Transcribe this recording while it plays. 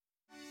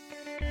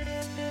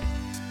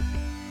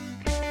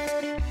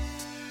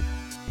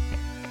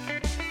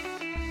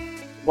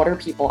What are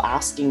people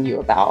asking you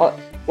about?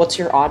 What's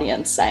your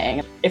audience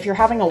saying? If you're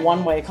having a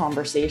one-way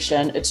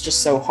conversation, it's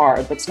just so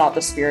hard. That's not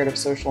the spirit of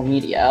social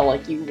media.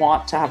 Like, you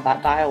want to have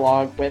that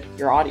dialogue with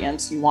your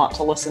audience. You want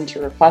to listen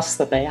to requests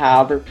that they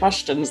have or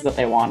questions that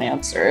they want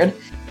answered.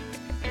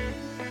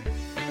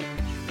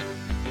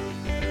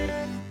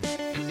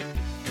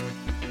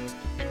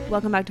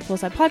 Welcome back to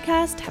Poolside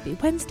Podcast. Happy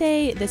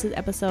Wednesday. This is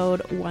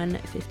episode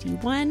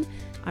 151.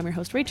 I'm your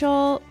host,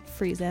 Rachel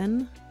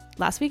Friesen.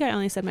 Last week, I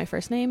only said my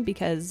first name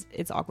because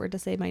it's awkward to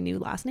say my new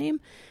last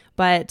name,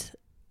 but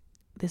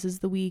this is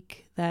the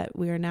week that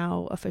we are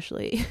now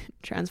officially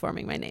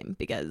transforming my name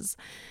because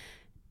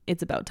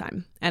it's about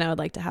time. And I would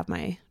like to have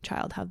my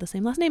child have the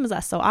same last name as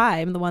us. So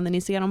I'm the one that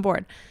needs to get on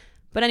board.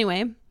 But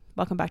anyway,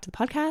 welcome back to the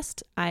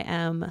podcast. I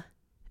am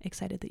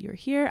excited that you're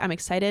here. I'm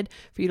excited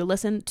for you to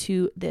listen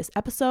to this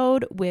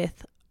episode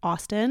with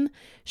Austin.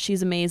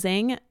 She's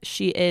amazing.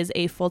 She is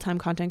a full-time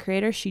content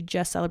creator. She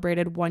just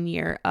celebrated 1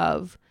 year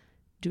of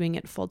doing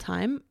it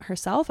full-time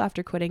herself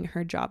after quitting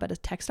her job at a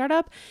tech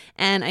startup.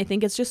 And I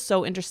think it's just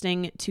so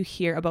interesting to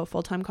hear about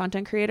full-time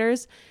content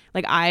creators.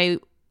 Like, I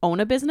own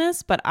a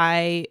business, but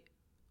I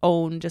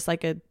own just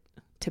like a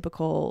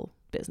typical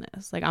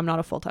business. Like, I'm not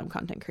a full-time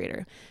content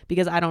creator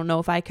because I don't know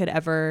if I could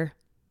ever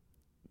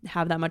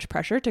have that much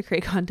pressure to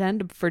create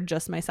content for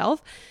just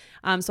myself.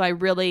 So I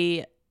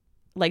really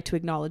like to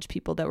acknowledge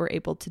people that were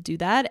able to do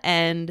that.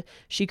 And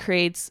she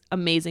creates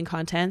amazing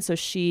content. So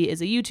she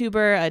is a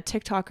YouTuber, a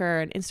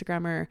TikToker, an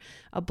Instagrammer,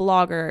 a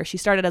blogger. She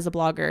started as a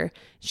blogger.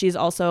 She's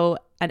also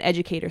an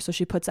educator. So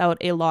she puts out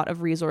a lot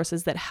of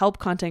resources that help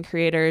content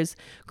creators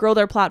grow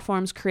their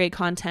platforms, create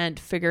content,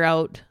 figure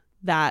out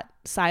that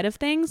side of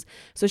things.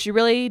 So she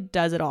really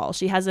does it all.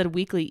 She has a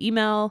weekly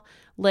email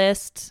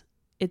list.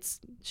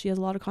 She has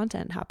a lot of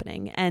content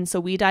happening. And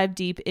so we dive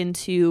deep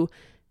into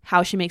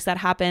how she makes that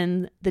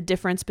happen, the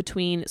difference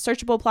between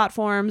searchable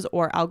platforms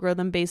or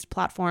algorithm-based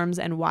platforms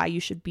and why you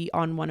should be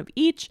on one of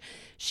each.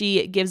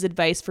 She gives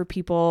advice for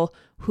people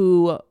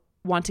who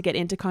want to get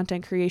into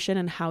content creation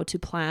and how to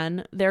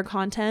plan their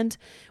content.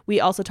 We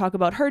also talk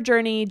about her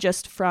journey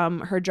just from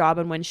her job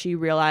and when she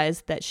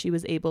realized that she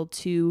was able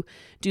to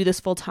do this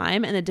full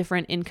time and the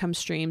different income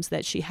streams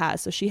that she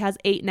has. So she has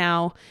 8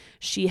 now.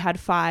 She had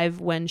 5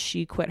 when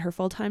she quit her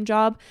full-time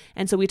job.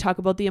 And so we talk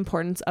about the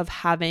importance of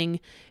having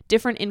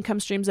different income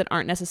streams that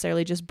aren't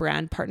necessarily just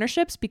brand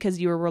partnerships because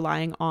you are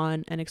relying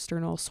on an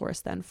external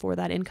source then for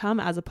that income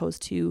as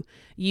opposed to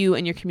you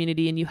and your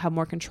community, and you have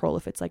more control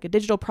if it's like a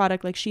digital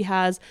product like she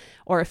has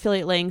or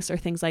affiliate links or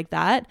things like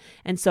that.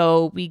 And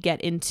so we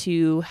get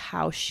into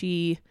how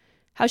she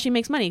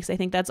makes money, because I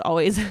think that's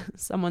always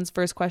someone's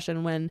first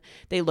question when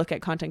they look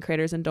at content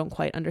creators and don't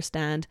quite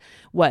understand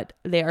what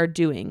they are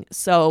doing.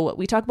 So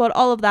we talk about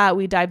all of that.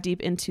 We dive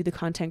deep into the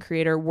content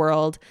creator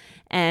world,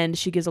 and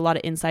she gives a lot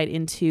of insight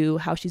into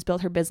how she's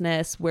built her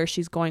business, where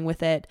she's going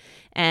with it,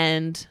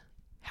 and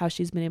how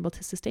she's been able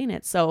to sustain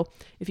it. So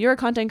if you're a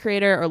content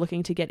creator or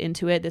looking to get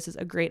into it, this is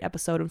a great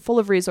episode and full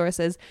of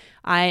resources.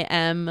 I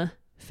am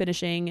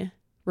finishing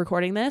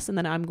recording this, and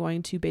then I'm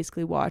going to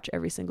basically watch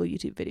every single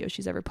YouTube video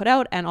she's ever put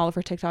out and all of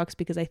her TikToks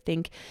because I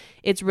think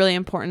it's really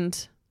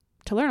important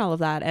to learn all of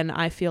that. And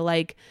I feel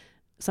like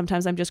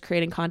sometimes I'm just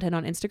creating content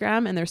on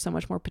Instagram and there's so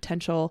much more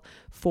potential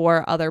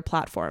for other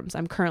platforms.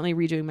 I'm currently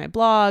redoing my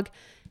blog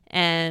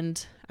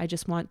and I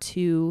just want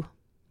to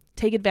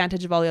take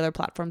advantage of all the other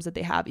platforms that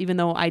they have, even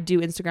though I do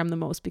Instagram the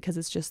most because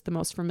it's just the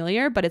most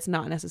familiar, but it's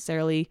not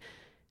necessarily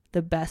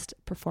the best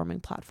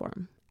performing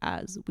platform,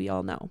 as we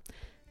all know.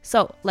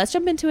 So let's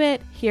jump into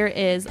it. Here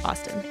is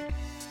Austin.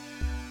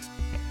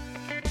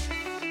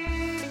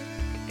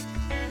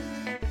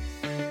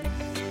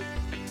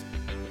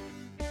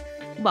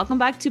 Welcome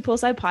back to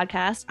Poolside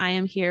Podcast. I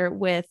am here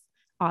with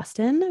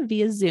Austin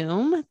via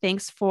Zoom.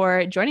 Thanks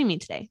for joining me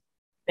today.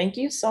 Thank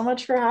you so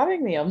much for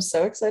having me. I'm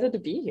so excited to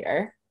be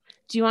here.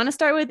 Do you want to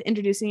start with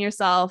introducing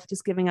yourself,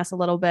 just giving us a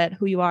little bit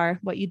who you are,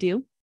 what you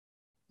do?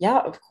 Yeah,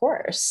 of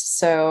course.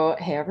 So,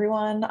 hey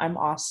everyone, I'm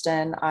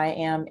Austin. I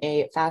am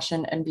a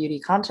fashion and beauty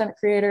content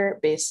creator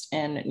based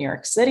in New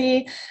York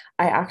City.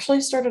 I actually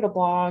started a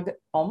blog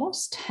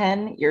almost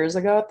 10 years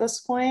ago at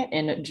this point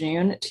in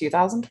June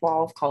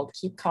 2012 called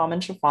Keep Calm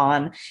and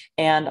Chiffon.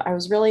 And I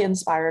was really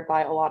inspired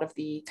by a lot of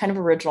the kind of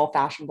original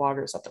fashion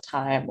bloggers at the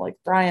time, like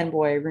Brian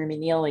Boy, Rumi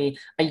Neely.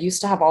 I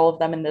used to have all of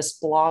them in this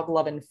blog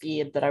love and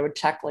feed that I would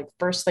check like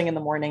first thing in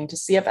the morning to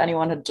see if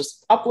anyone had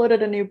just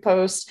uploaded a new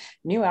post,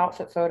 new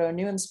outfit photo,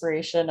 new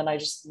inspiration. And I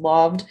just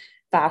loved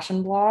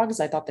fashion blogs.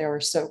 I thought they were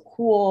so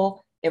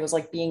cool. It was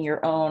like being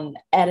your own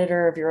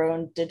editor of your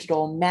own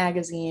digital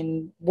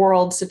magazine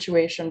world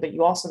situation, but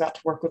you also got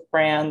to work with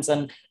brands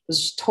and was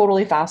just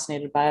totally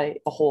fascinated by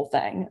the whole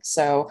thing.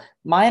 So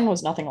mine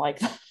was nothing like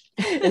that.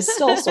 It's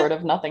still sort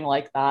of nothing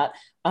like that.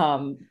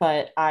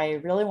 But I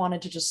really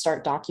wanted to just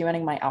start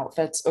documenting my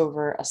outfits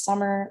over a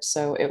summer.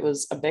 So it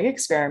was a big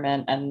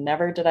experiment, and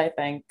never did I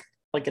think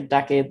like a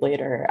decade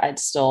later, I'd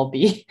still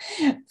be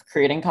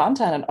creating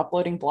content and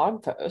uploading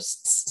blog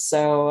posts.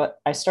 So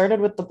I started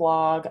with the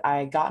blog.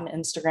 I got an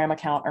Instagram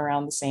account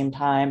around the same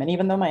time. And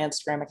even though my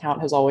Instagram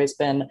account has always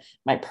been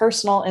my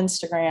personal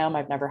Instagram,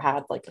 I've never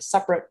had like a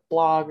separate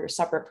blog or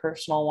separate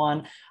personal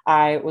one.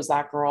 I was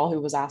that girl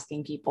who was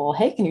asking people,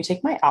 hey, can you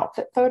take my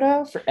outfit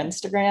photo for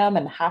Instagram,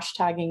 and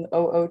hashtagging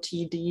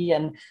OOTD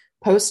and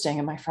posting.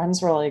 And my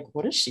friends were like,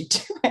 what is she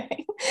doing?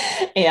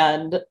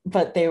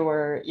 But they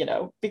were,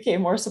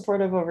 became more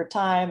supportive over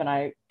time. And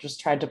I just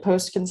tried to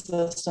post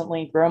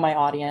consistently, grow my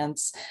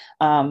audience.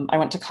 I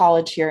went to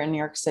college here in New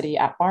York City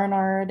at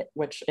Barnard,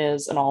 which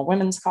is an all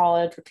women's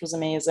college, which was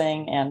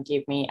amazing and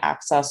gave me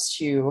access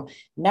to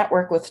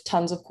network with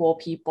tons of cool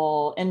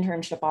people,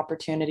 internship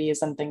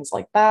opportunities, and things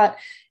like that.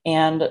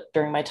 And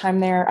during my time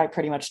there, I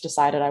pretty much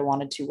decided I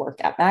wanted to work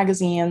at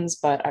magazines,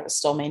 but I was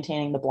still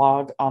maintaining the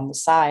blog on the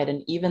side,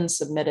 and even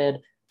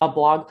submitted a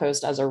blog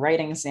post as a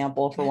writing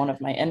sample for one of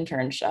my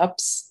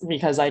internships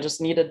because I just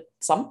needed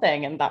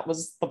something, and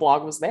the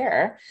blog was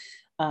there.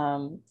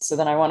 So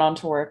then I went on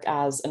to work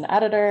as an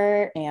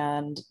editor,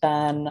 and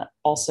then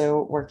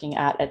also working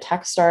at a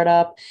tech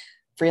startup,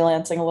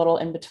 freelancing a little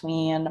in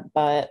between.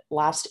 But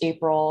last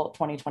April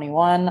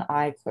 2021,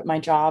 I quit my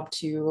job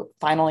to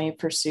finally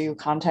pursue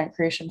content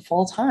creation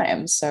full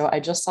time. So I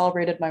just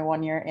celebrated my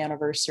 1 year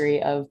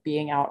anniversary of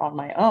being out on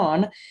my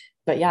own.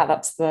 But yeah,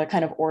 that's the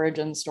kind of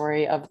origin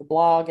story of the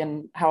blog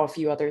and how a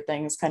few other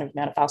things kind of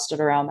manifested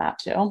around that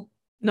too.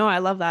 No, I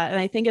love that. And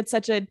I think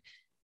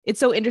it's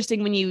so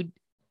interesting when you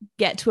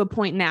get to a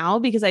point now,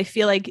 because I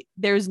feel like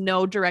there's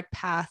no direct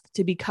path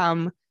to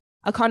become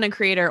a content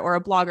creator or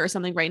a blogger or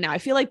something right now. I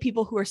feel like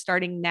people who are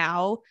starting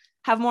now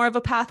have more of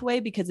a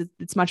pathway because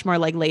it's much more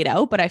like laid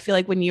out. But I feel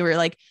like when you were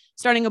like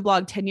starting a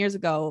blog 10 years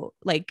ago,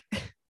 like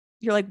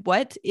you're like,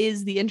 what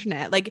is the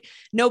internet? Like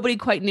nobody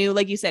quite knew.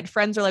 Like you said,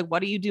 friends are like,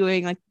 what are you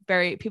doing?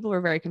 Like people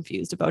were very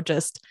confused about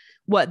just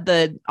what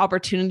the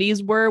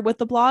opportunities were with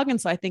the blog.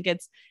 And so I think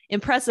it's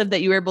impressive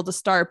that you were able to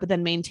start, but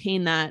then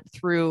maintain that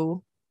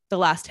through the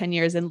last 10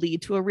 years and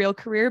lead to a real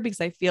career.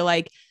 Because I feel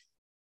like,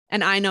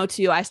 and I know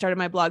too, I started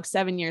my blog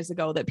 7 years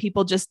ago, that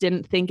people just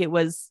didn't think it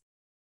was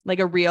like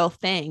a real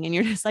thing. And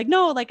you're just like,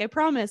 no, like I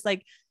promise,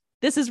 like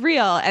this is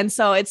real. And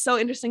so it's so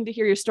interesting to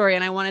hear your story.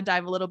 And I want to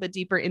dive a little bit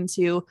deeper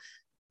into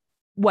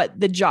what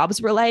the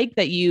jobs were like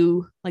that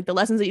you like, the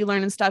lessons that you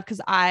learned and stuff. Cause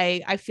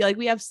I feel like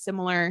we have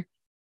similar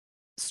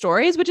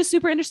stories, which is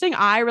super interesting.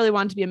 I really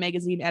wanted to be a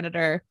magazine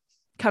editor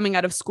coming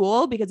out of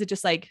school because it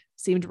just like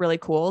seemed really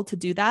cool to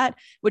do that,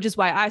 which is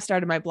why I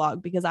started my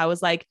blog, because I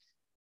was like,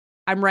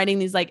 I'm writing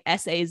these like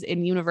essays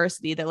in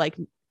university that like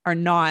are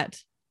not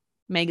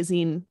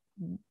magazine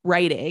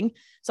writing.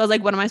 So I was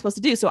like, what am I supposed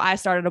to do? So I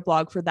started a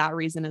blog for that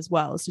reason as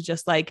well. So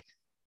just like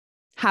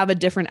have a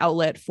different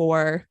outlet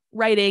for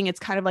writing. It's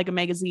kind of like a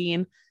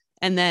magazine.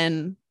 And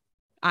then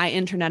I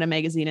interned at a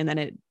magazine, and then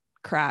it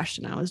crashed.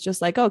 And I was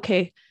just like,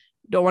 okay,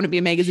 don't want to be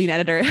a magazine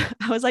editor.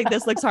 I was like,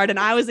 this looks hard. And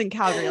I was in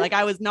Calgary. Like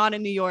I was not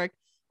in New York.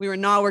 We were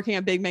not working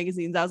at big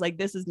magazines. I was like,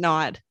 this is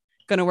not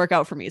going to work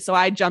out for me. So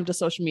I jumped to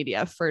social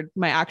media for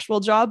my actual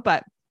job.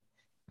 But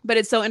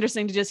it's so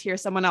interesting to just hear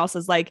someone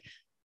else's like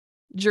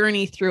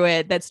journey through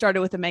it that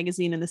started with a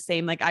magazine, and the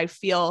same, like I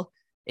feel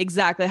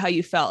exactly how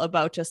you felt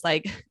about just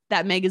like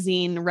that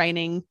magazine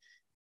writing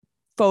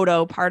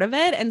photo part of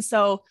it. And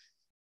so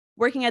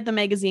working at the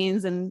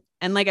magazines, and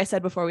like I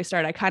said before we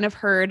started, I kind of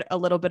heard a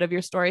little bit of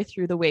your story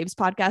through the Waves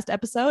podcast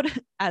episode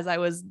as I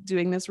was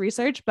doing this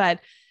research. But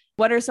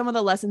what are some of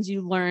the lessons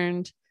you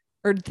learned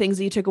or things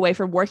that you took away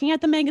from working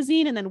at the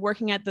magazine and then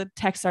working at the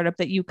tech startup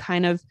that you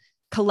kind of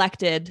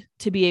collected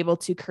to be able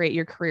to create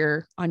your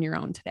career on your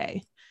own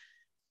today?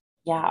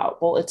 Yeah,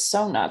 well, it's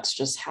so nuts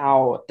just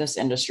how this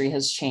industry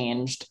has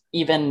changed,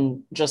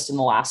 even just in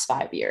the last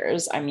 5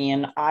 years. I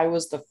mean, I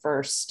was the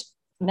first.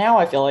 Now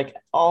I feel like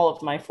all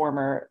of my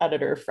former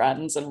editor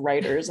friends and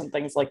writers and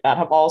things like that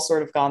have all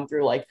sort of gone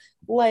through like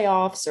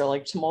layoffs or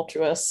like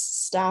tumultuous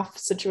staff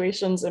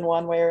situations in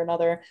one way or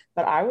another.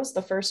 But I was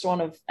the first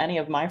one of any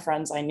of my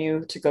friends I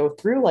knew to go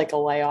through like a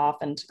layoff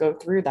and to go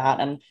through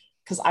that. And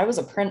because I was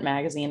a print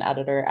magazine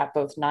editor at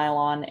both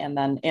Nylon and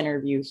then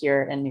Interview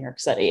here in New York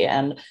City.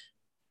 And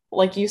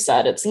like you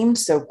said, it seemed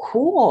so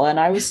cool. And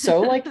I was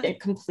so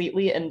like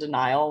completely in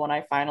denial when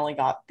I finally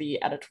got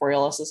the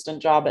editorial assistant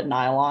job at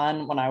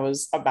Nylon when I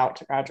was about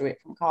to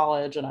graduate from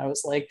college. And I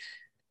was like,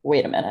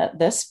 wait a minute,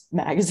 this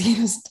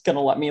magazine is going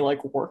to let me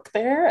like work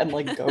there and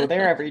like go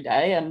there every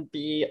day and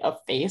be a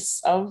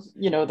face of,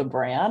 the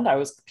brand. I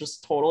was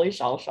just totally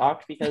shell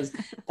shocked because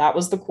that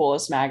was the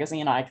coolest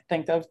magazine I could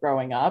think of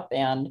growing up.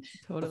 And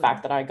the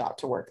fact that I got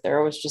to work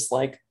there was just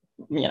like,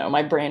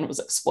 my brain was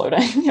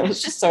exploding. It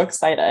was just so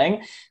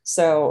exciting.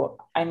 So,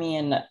 I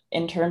mean,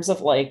 in terms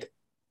of like,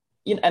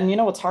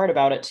 and what's hard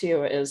about it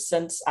too is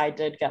since I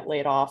did get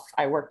laid off,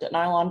 I worked at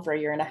Nylon for a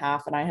year and a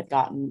half, and I had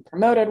gotten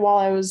promoted while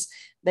I was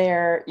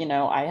there.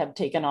 I had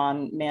taken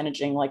on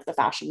managing like the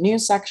fashion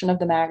news section of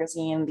the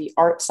magazine, the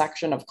art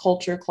section of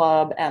Culture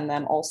Club, and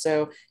then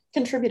also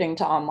contributing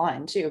to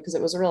online too, because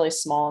it was a really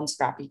small and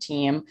scrappy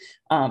team.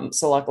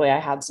 So luckily I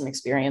had some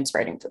experience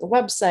writing for the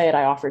website.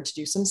 I offered to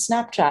do some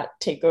Snapchat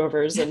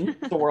takeovers in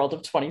the world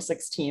of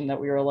 2016 that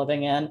we were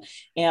living in.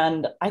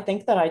 And I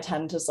think that I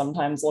tend to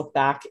sometimes look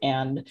back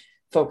and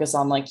focus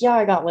on like, yeah,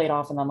 I got laid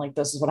off and then like,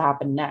 this is what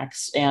happened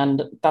next.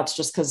 And that's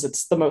just because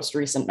it's the most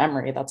recent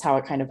memory. That's how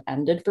it kind of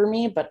ended for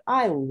me. But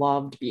I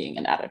loved being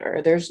an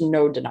editor. There's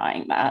no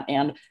denying that.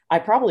 And I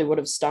probably would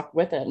have stuck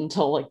with it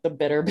until like the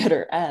bitter,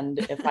 bitter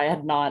end if I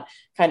had not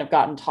kind of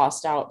gotten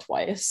tossed out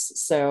twice.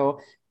 So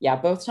yeah,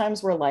 both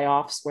times were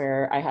layoffs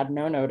where I had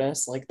no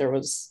notice. Like there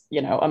was,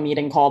 a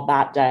meeting called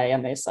that day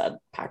and they said,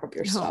 pack up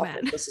your stuff.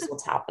 Like, this is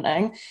what's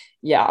happening.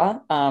 Yeah.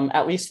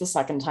 At least the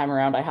second time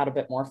around, I had a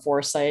bit more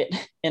foresight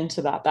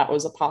into that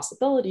was a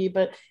possibility.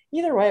 But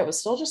either way, it was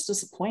still just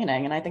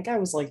disappointing. And I think I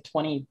was like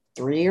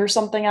 23 or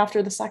something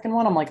after the second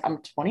one. I'm like, I'm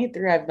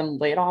 23. I've been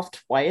laid off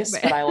twice,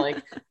 but I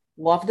like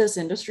love this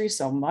industry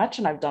so much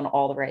and I've done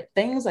all the right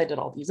things. I did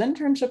all these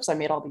internships, I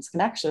made all these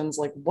connections,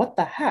 like what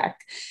the heck?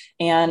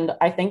 And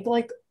I think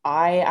like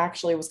I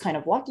actually was kind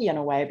of lucky in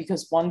a way,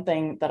 because one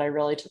thing that I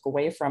really took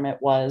away from it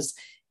was,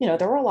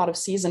 there were a lot of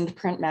seasoned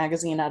print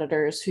magazine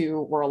editors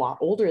who were a lot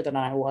older than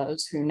I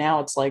was, who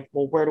now it's like,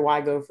 well, where do I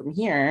go from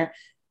here?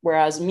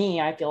 Whereas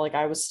me, I feel like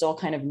I was still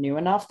kind of new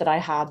enough that I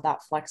had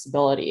that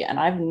flexibility. And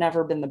I've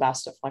never been the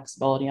best at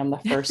flexibility. I'm the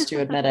first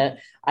to admit it.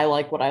 I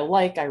like what I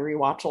like. I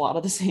rewatch a lot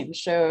of the same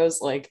shows.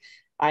 Like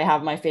I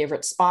have my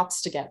favorite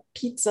spots to get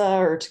pizza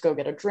or to go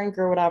get a drink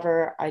or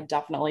whatever. I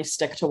definitely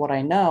stick to what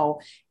I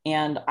know.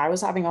 And I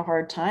was having a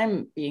hard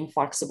time being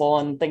flexible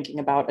and thinking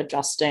about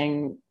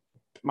adjusting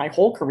my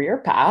whole career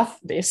path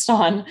based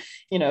on,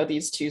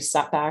 these two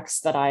setbacks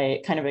that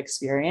I kind of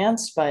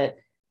experienced. But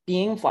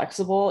being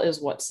flexible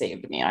is what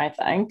saved me, I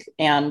think.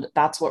 And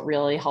that's what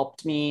really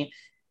helped me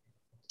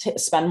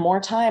spend more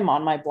time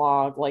on my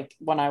blog, like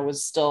when I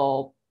was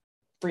still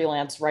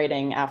freelance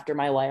writing after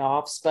my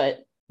layoffs,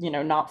 but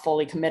not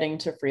fully committing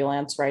to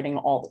freelance writing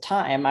all the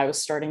time. I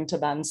was starting to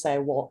then say,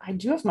 well, I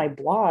do have my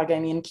blog. I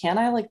mean, can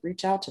I like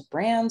reach out to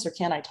brands, or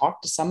can I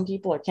talk to some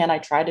people, or can I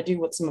try to do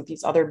what some of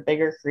these other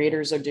bigger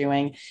creators are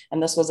doing?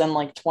 And this was in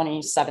like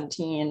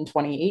 2017,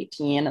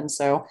 2018. And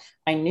so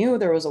I knew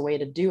there was a way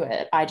to do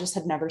it. I just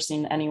had never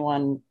seen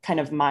anyone kind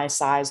of my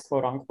size,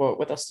 quote unquote,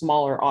 with a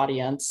smaller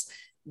audience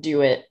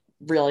do it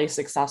really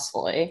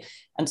successfully.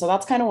 And so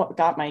that's kind of what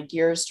got my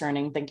gears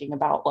turning, thinking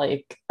about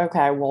like,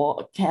 okay,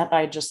 well, can't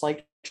I just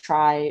like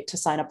try to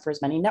sign up for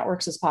as many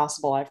networks as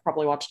possible? I've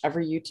probably watched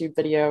every YouTube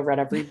video, read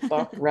every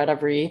book, read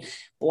every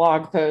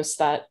blog post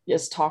that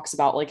talks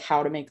about like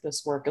how to make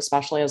this work,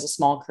 especially as a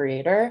small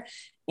creator.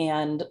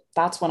 And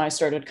that's when I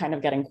started kind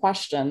of getting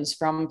questions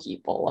from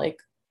people like,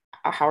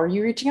 how are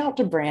you reaching out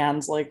to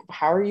brands? Like,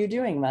 how are you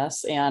doing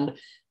this? And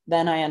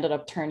then I ended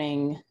up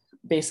turning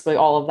basically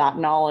all of that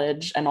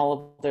knowledge and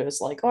all of those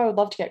like, oh, I would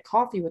love to get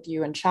coffee with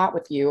you and chat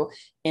with you,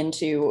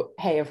 into,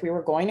 hey, if we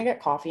were going to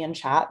get coffee and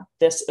chat,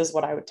 this is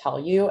what I would tell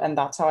you. And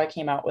that's how I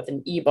came out with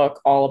an ebook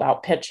all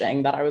about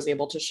pitching that I was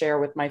able to share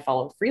with my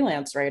fellow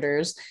freelance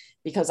writers,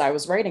 because I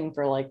was writing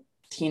for like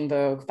Teen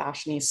Vogue,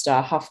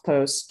 Fashionista,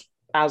 HuffPost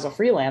as a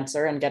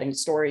freelancer and getting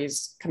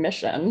stories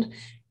commissioned.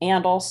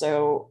 And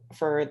also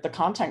for the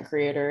content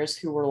creators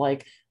who were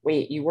like,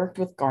 wait, you worked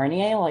with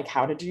Garnier? Like,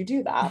 how did you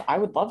do that? I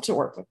would love to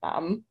work with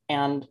them,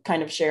 and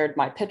kind of shared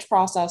my pitch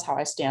process, how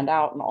I stand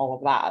out, and all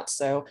of that.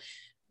 So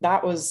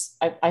that was,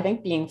 I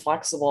think, being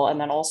flexible,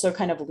 and then also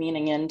kind of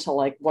leaning into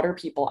like, what are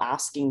people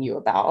asking you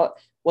about?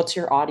 What's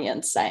your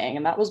audience saying?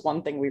 And that was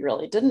one thing we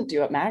really didn't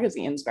do at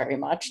magazines very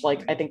much.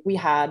 Like, I think we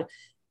had,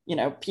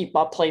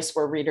 people, a place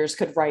where readers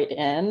could write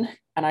in.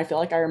 And I feel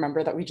like I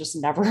remember that we just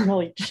never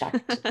really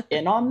checked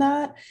in on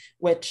that,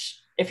 which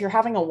if you're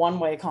having a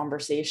one-way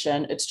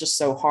conversation, it's just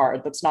so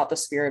hard. That's not the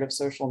spirit of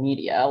social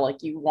media.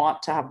 Like, you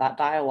want to have that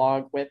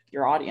dialogue with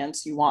your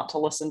audience. You want to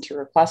listen to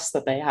requests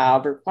that they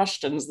have or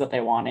questions that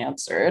they want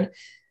answered.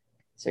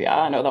 So yeah,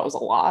 I know that was a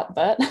lot,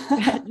 but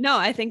no,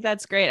 I think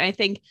that's great. I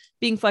think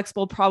being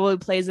flexible probably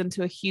plays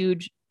a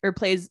huge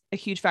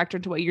factor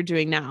into what you're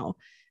doing now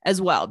as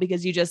well,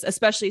 because you just,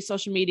 especially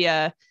social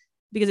media,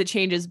 because it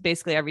changes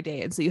basically every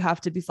day. And so you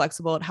have to be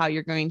flexible at how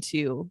you're going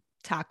to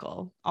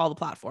tackle all the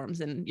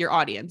platforms and your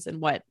audience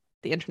and what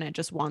the internet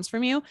just wants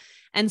from you.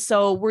 And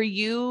so were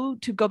you,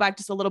 to go back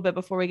just a little bit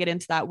before we get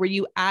into that, were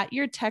you at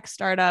your tech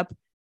startup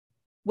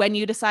when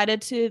you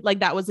decided to,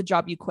 like, that was the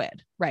job you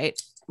quit,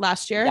 right?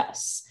 Last year?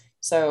 Yes.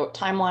 So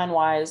timeline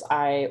wise,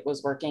 I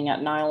was working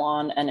at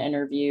Nylon, an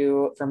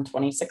interview from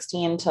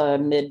 2016 to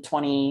mid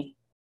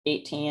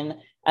 2018.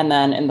 And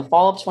then in the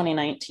fall of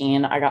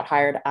 2019, I got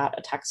hired at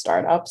a tech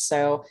startup.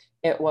 So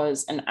it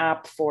was an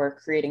app for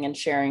creating and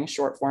sharing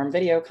short form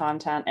video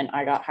content. And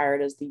I got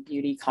hired as the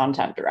beauty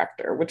content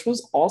director, which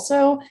was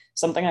also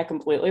something I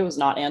completely was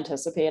not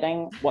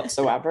anticipating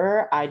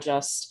whatsoever.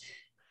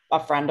 A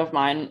friend of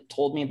mine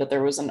told me that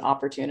there was an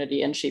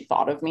opportunity and she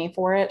thought of me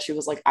for it. She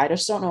was like, I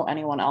just don't know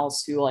anyone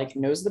else who like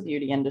knows the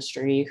beauty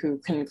industry, who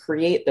can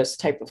create this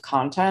type of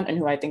content, and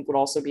who I think would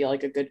also be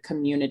like a good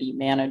community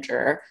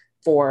manager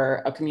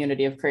for a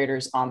community of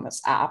creators on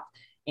this app.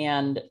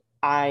 And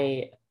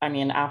I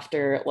mean,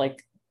 after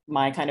like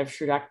my kind of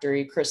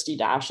trajectory, Christy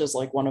Dash is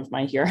like one of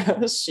my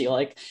heroes. She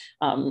like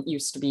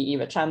used to be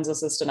Eva Chen's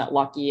assistant at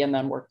Lucky and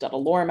then worked at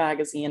Allure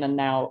magazine and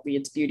now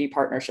leads beauty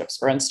partnerships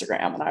for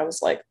Instagram. And I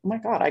was like, oh my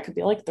God, I could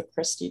be like the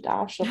Christy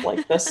Dash of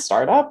like this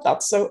startup.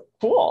 That's so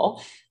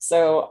cool.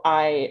 So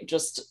I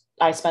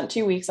spent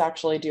 2 weeks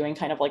actually doing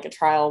kind of like a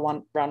trial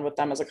one run with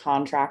them as a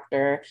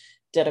contractor,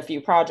 did a few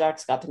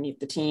projects, got to meet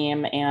the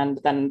team, and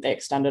then they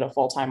extended a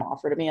full-time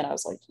offer to me. And I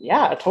was like,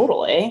 yeah,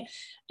 totally.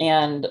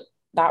 And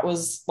that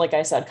was, like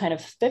I said, kind of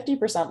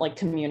 50% like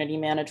community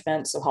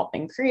management. So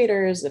helping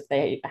creators if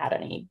they had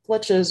any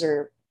glitches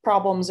or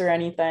problems or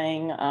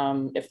anything,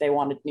 if they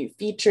wanted new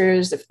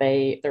features, if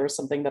there was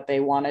something that they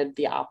wanted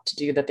the app to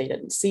do that they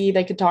didn't see,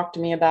 they could talk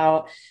to me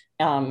about.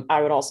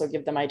 I would also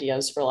give them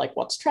ideas for like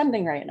what's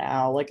trending right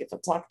now. Like if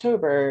it's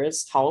October,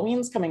 is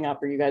Halloween's coming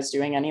up? Are you guys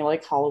doing any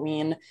like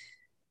Halloween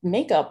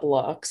makeup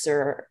looks,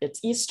 or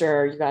it's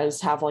Easter? You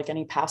guys have like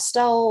any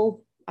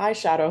pastel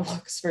eyeshadow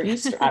looks for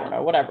Easter? I don't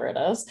know, whatever it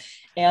is.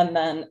 And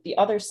then the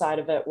other side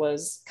of it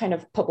was kind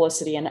of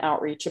publicity and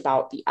outreach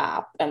about the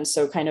app. And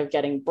so kind of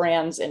getting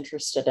brands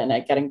interested in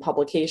it, getting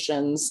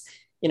publications,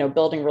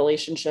 building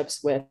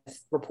relationships with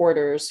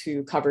reporters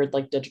who covered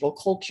like digital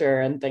culture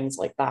and things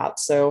like that.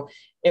 So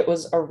it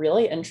was a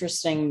really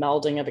interesting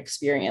melding of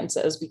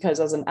experiences because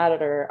as an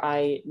editor,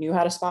 I knew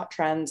how to spot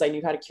trends, I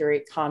knew how to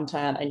curate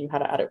content, I knew how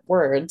to edit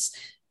words,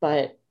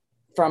 but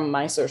from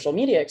my social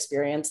media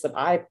experience that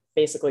I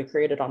basically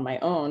created on my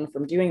own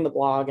from doing the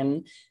blog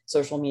and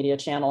social media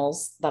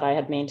channels that I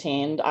had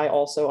maintained, I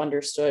also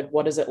understood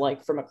what is it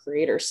like from a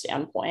creator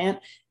standpoint.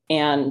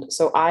 And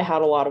so I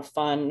had a lot of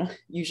fun,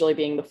 usually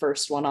being the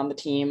first one on the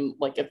team.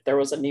 Like if there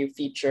was a new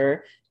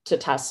feature to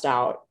test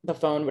out, the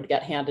phone would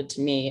get handed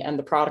to me and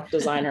the product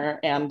designer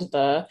and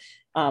the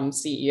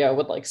CEO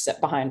would like sit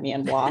behind me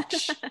and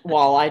watch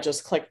while I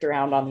just clicked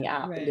around on the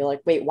app and be like,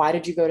 wait, why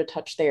did you go to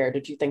touch there?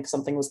 Did you think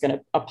something was going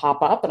to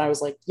pop up? And I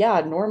was like, yeah,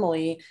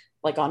 normally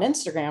like on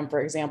Instagram, for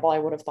example, I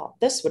would have thought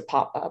this would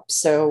pop up.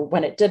 So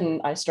when it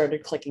didn't, I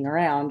started clicking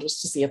around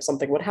just to see if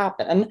something would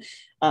happen.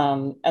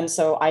 And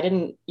so I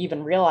didn't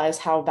even realize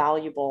how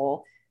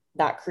valuable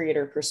that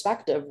creator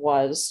perspective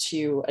was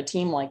to a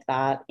team like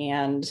that.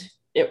 And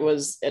it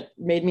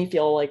made me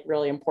feel like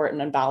really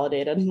important and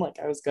validated and like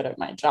I was good at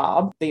my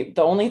job. The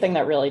only thing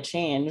that really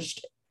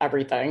changed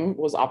everything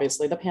was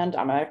obviously the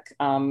pandemic,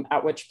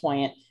 at which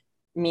point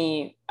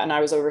I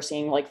was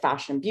overseeing like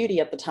fashion and beauty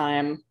at the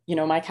time,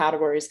 my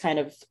categories kind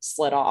of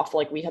slid off.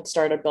 Like we had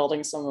started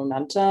building some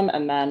momentum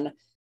and then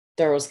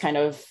there was kind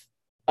of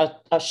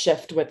a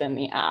shift within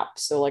the app.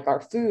 So like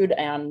our food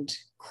and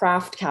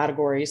craft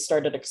categories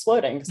started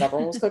exploding because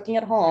everyone was cooking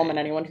at home and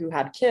anyone who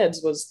had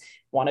kids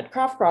wanted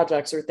craft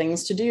projects or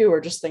things to do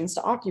or just things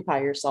to occupy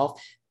yourself.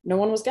 No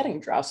one was getting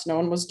dressed. No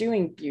one was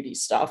doing beauty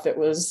stuff. It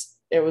was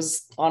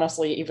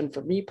honestly, even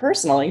for me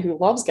personally, who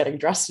loves getting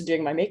dressed and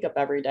doing my makeup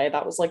every day,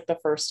 that was like the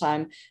first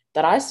time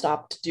that I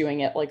stopped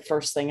doing it like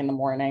first thing in the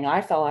morning.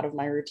 I fell out of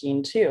my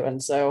routine too.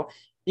 And so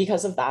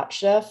because of that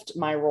shift,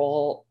 my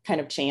role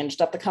kind of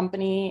changed at the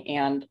company.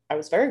 And I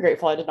was very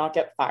grateful I did not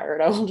get fired.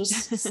 I will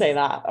just say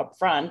that up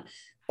front.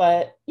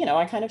 But,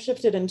 I kind of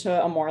shifted into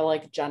a more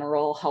like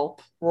general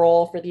help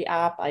role for the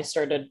app. I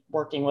started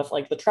working with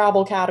like the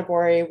travel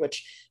category,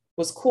 which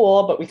was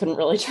cool, but we couldn't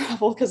really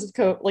travel because of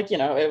COVID. Like,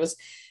 it was,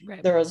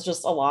 there was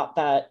just a lot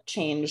that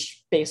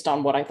changed based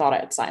on what I thought I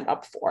had signed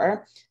up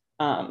for.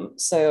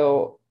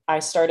 So I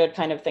started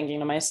kind of thinking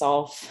to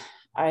myself,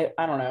 I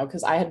don't know,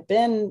 because I had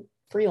been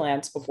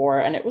freelance before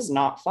and it was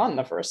not fun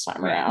the first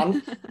time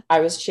around. I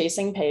was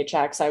chasing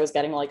paychecks. I was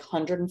getting like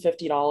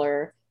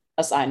 $150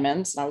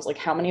 assignments. And I was like,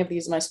 how many of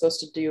these am I supposed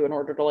to do in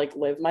order to like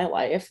live my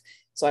life?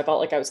 So I felt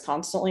like I was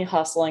constantly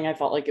hustling. I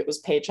felt like it was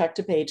paycheck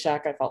to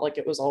paycheck. I felt like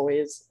it was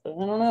always, I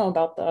don't know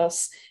about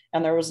this.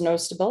 And there was no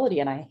stability.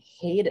 And I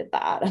hated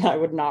that. And I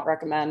would not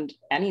recommend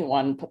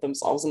anyone put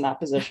themselves in that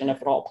position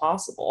if at all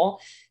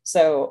possible.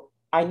 So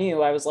I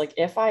knew, I was like,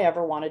 if I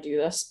ever want to do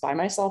this by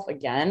myself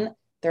again,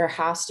 there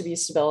has to be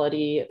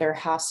stability. There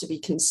has to be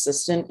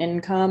consistent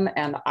income.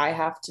 And I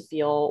have to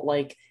feel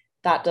like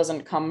that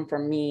doesn't come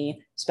from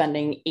me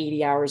spending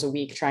 80 hours a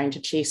week trying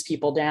to chase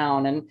people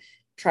down and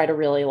try to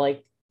really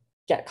like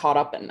get caught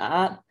up in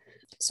that.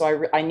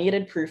 So I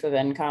needed proof of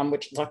income,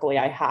 which luckily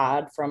I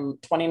had. From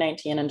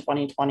 2019 and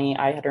 2020.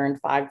 I had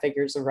earned 5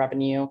 figures of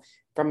revenue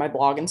from my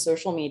blog and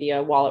social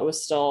media while it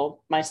was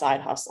still my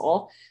side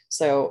hustle.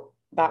 So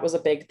that was a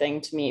big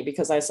thing to me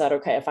because I said,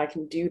 okay, if I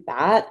can do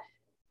that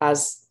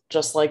as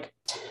just like,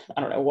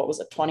 I don't know, what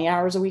was it, 20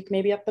 hours a week,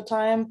 maybe at the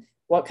time,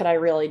 what could I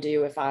really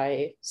do if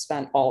I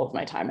spent all of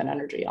my time and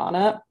energy on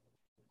it?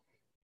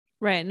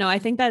 Right. No, I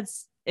think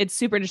it's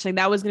super interesting.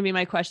 That was going to be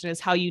my question,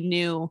 is how you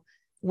knew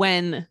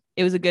when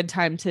it was a good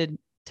time to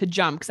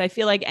jump. Cause I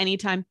feel like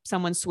anytime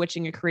someone's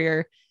switching a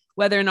career,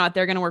 whether or not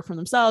they're going to work for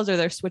themselves or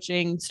they're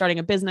starting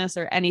a business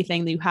or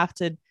anything, that you have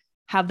to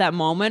have that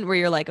moment where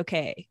you're like,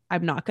 okay,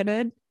 I'm not going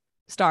to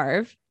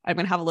starve. I'm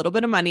going to have a little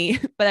bit of money,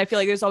 but I feel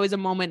like there's always a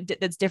moment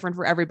that's different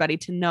for everybody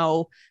to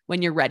know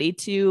when you're ready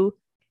to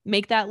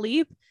make that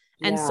leap.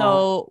 And Yeah.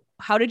 so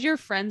how did your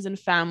friends and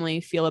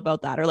family feel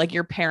about that? Or like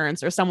your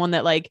parents or someone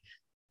that like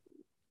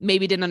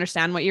maybe didn't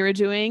understand what you were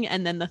doing,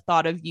 and then the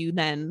thought of you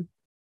then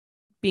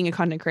being a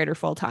content creator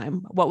full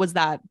time? What was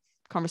that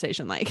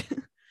conversation like?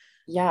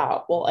 Yeah.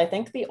 Well, I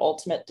think the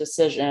ultimate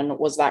decision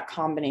was that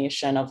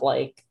combination of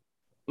like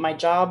my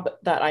job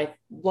that I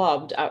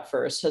loved at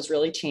first has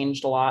really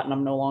changed a lot and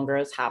I'm no longer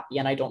as happy.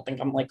 And I don't think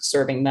I'm like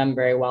serving them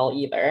very well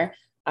either.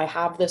 I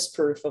have this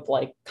proof of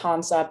like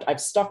concept.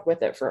 I've stuck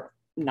with it for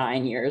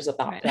 9 years at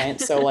that Right.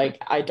 point. So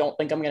like I don't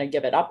think I'm going to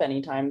give it up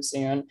anytime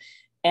soon.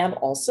 And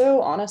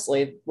also,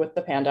 honestly, with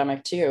the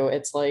pandemic too,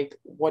 it's like,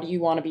 what do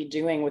you want to be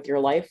doing with your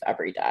life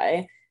every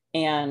day?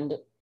 And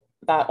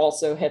that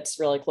also hits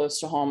really close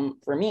to home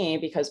for me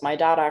because my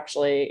dad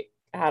actually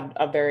had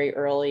a very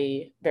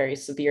early, very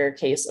severe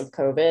case of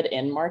COVID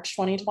in March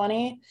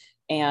 2020.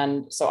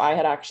 And so I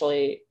had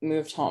actually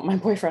moved home. My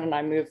boyfriend and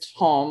I moved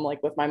home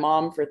like with my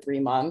mom for 3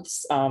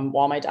 months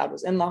while my dad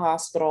was in the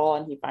hospital.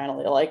 And he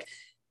finally like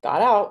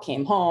got out,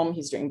 came home.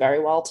 He's doing very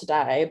well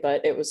today,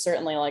 but it was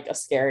certainly like a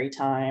scary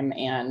time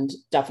and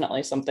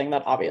definitely something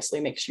that obviously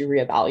makes you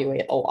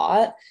reevaluate a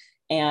lot.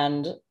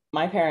 And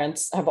my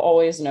parents have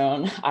always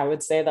known, I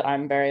would say that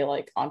I'm very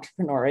like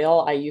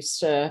entrepreneurial. I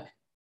used to,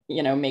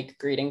 make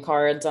greeting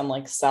cards and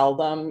like sell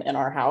them in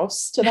our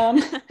house to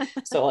them.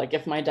 So like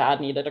if my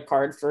dad needed a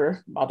card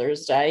for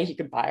Mother's Day, he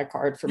could buy a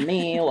card from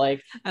me.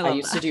 Like I I love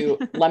used to that.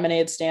 do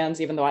lemonade stands,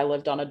 even though I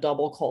lived on a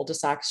double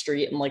cul-de-sac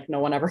street and like no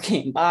one ever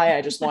came by.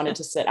 I just wanted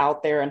to sit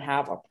out there and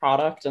have a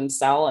product and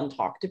sell and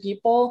talk to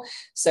people.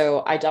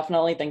 So I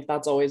definitely think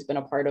that's always been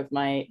a part of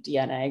my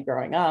DNA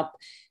growing up.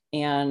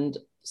 And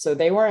so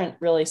they weren't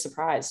really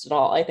surprised at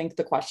all. I think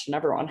the question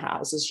everyone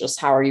has is just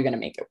how are you going to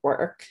make it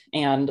work?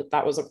 And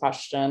that was a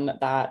question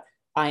that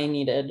I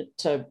needed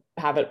to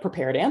have a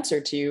prepared answer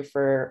to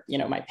for,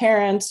 my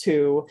parents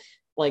who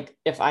like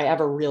if I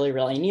ever really,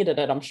 really needed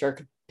it, I'm sure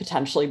could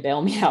potentially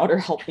bail me out or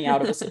help me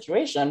out of a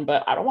situation,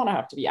 but I don't want to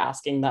have to be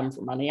asking them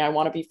for money. I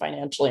want to be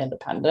financially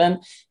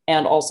independent.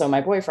 And also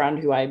my boyfriend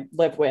who I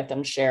live with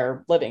and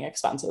share living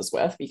expenses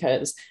with,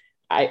 because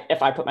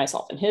if I put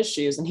myself in his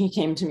shoes and he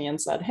came to me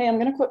and said, "Hey, I'm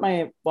going to quit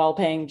my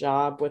well-paying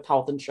job with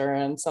health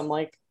insurance." I'm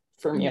like,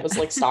 for me, it Yeah. was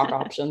like stock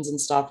options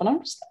and stuff. And I'm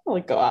just going to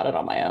like go at it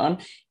on my own.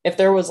 If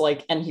there was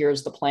like, and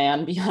here's the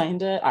plan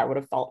behind it, I would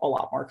have felt a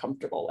lot more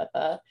comfortable with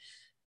it.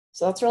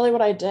 So that's really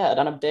what I did.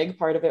 And a big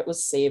part of it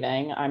was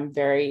saving. I'm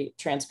very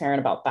transparent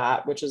about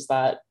that, which is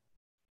that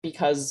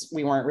because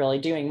we weren't really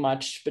doing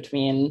much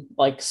between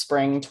like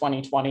spring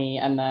 2020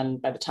 and then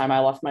by the time I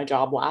left my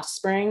job last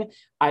spring,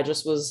 I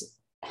just was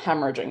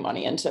hemorrhaging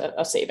money into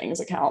a savings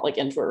account, like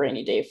into a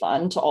rainy day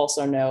fund to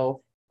also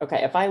know,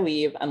 okay, if I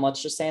leave and let's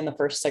just say in the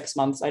first 6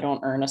 months, I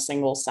don't earn a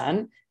single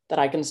cent, that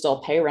I can still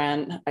pay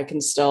rent. I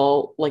can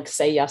still like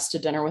say yes to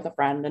dinner with a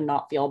friend and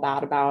not feel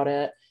bad about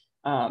it.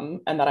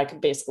 And that I could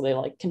basically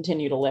like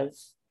continue to live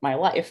my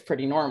life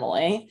pretty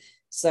normally.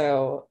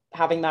 So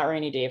having that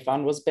rainy day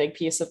fund was a big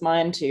piece of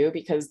mine too,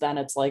 because then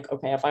it's like,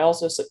 okay, if I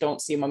also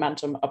don't see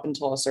momentum up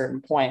until a certain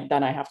point,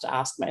 then I have to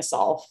ask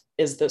myself,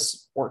 is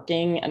this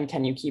working and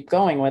can you keep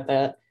going with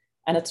it?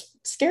 And it's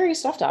scary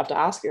stuff to have to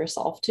ask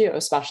yourself too,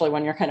 especially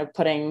when you're kind of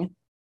putting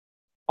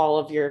all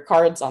of your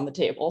cards on the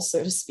table,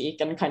 so to speak,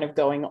 and kind of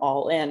going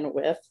all in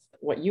with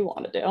what you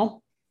want to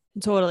do.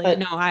 Totally.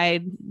 No,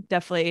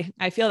 But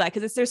I feel that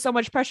because there's so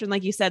much pressure. And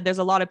like you said, there's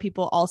a lot of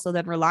people also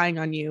then relying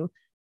on you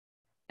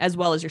as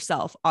well as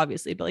yourself,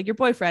 obviously, but like your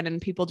boyfriend and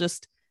people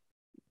just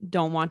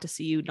don't want to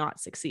see you not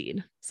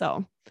succeed.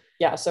 So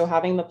yeah, so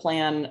having the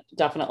plan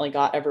definitely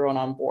got everyone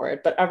on board,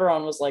 but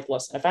everyone was like,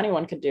 listen, if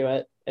anyone could do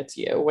it, it's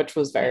you, which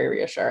was yeah. very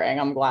reassuring.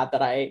 I'm glad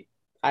that I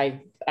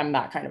am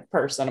that kind of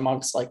person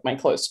amongst like my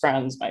close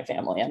friends, my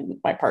family, and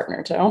my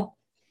partner too.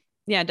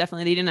 Yeah,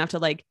 definitely. They didn't have to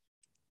like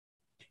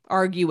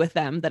argue with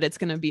them that it's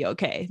going to be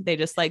okay. They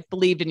just like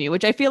believed in you,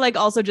 which I feel like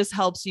also just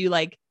helps you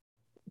like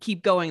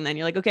keep going. Then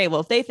you're like, okay, well,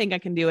 if they think I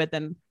can do it,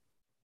 then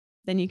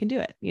you can do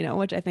it,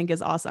 which I think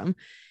is awesome.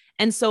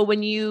 And so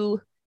when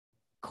you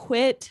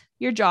quit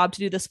your job to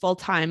do this full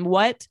time,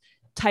 what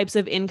types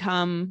of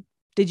income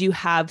did you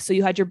have? So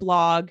you had your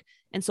blog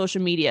and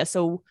social media.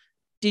 So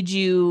did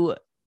you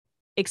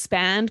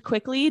expand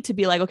quickly to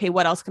be like, okay,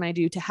 what else can I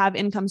do to have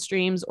income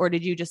streams? Or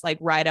did you just like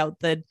ride out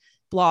the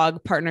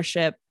blog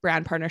partnership,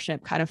 brand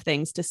partnership kind of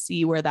things to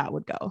see where that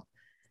would go?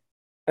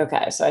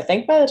 Okay, so I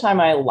think by the time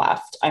I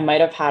left, I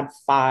might have had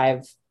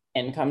 5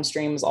 income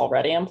streams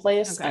already in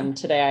place, Okay. and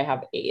today I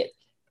have 8.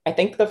 I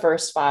think the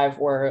first 5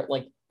 were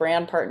like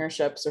brand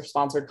partnerships or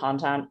sponsored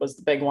content was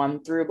the big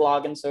one through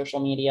blog and social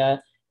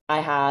media.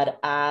 I had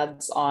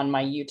ads on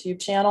my YouTube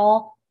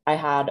channel. I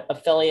had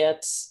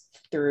affiliates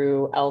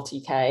through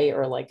LTK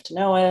or Like to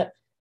Know It.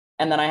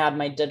 And then I had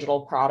my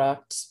digital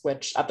product,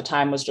 which at the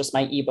time was just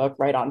my ebook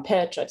right on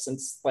pitch. I've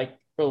since like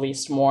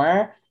released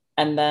more.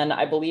 And then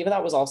I believe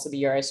that was also the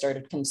year I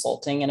started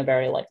consulting in a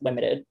very like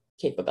limited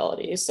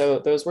capability. So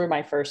those were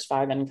my first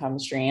 5 income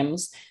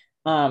streams.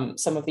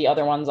 Some of the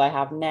other ones I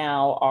have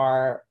now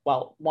are,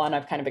 well, one,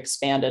 I've kind of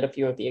expanded a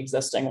few of the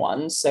existing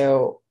ones.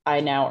 So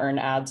I now earn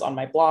ads on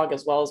my blog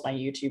as well as my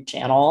YouTube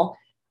channel.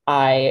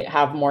 I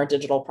have more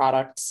digital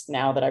products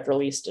now that I've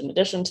released in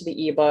addition to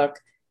the ebook.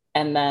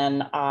 And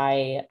then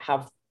I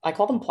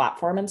call them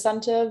platform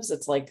incentives.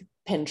 It's like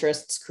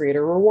Pinterest's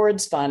creator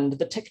rewards fund,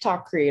 the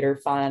TikTok creator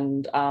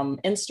fund,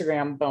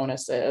 Instagram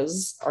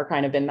bonuses are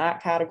kind of in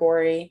that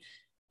category.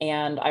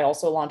 And I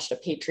also launched a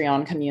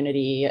Patreon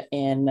community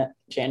in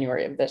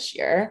January of this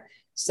year.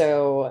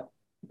 So,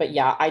 but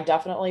yeah, I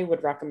definitely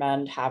would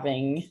recommend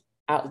having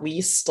at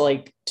least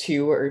like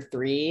two or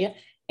three.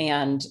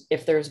 And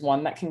if there's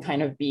one that can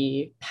kind of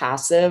be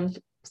passive,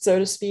 so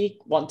to speak,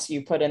 once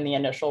you put in the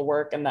initial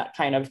work and that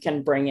kind of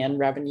can bring in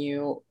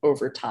revenue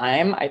over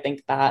time, I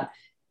think that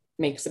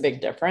makes a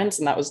big difference.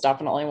 And that was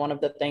definitely one of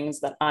the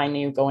things that I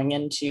knew going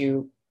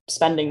into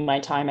spending my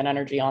time and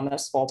energy on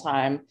this full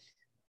time.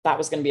 That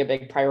was going to be a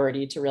big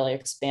priority to really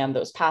expand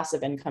those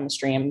passive income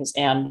streams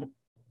and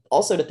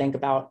also to think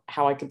about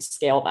how I could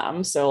scale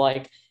them. So,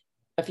 like,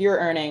 if you're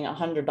earning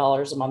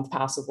 $100 a month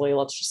passively,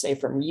 let's just say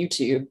from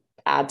YouTube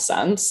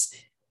AdSense,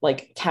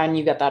 like, can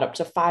you get that up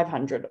to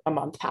 500 a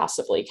month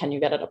passively? Can you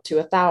get it up to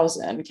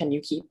 1,000? Can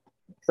you keep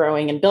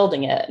growing and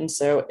building it? And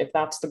so if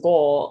that's the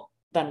goal,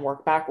 then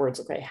work backwards.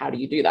 Okay, how do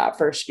you do that?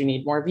 First, you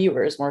need more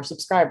viewers, more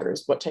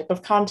subscribers. What type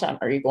of content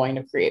are you going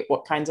to create?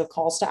 What kinds of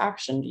calls to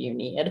action do you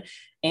need?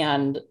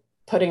 And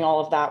putting all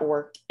of that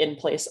work in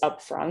place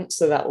up front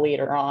so that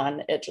later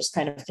on it just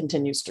kind of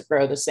continues to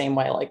grow the same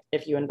way. Like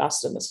if you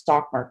invest in the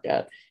stock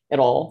market,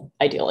 it'll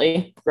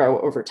ideally grow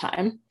over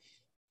time.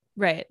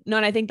 Right. No,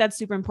 and I think that's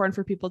super important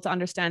for people to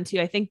understand too.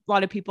 I think a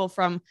lot of people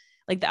from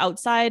like the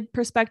outside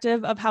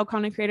perspective of how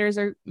content creators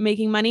are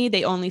making money,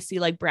 they only see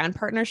like brand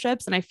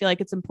partnerships. And I feel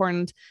like it's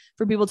important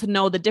for people to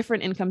know the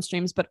different income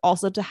streams, but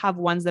also to have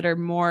ones that are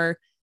more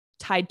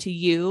tied to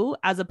you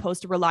as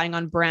opposed to relying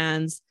on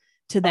brands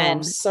to then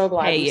I'm so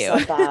glad you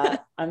said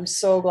that. I'm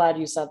so glad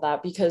you said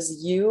that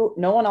because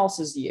no one else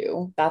is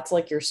you. That's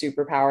like your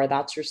superpower.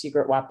 That's your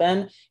secret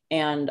weapon.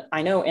 And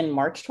I know in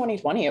March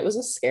 2020, it was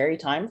a scary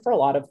time for a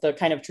lot of the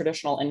kind of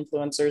traditional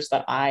influencers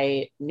that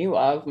I knew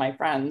of, my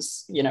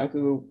friends,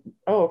 who,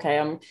 oh, okay,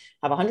 have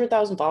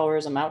 100,000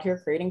 followers. I'm out here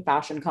creating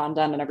fashion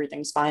content and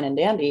everything's fine and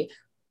dandy.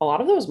 A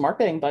lot of those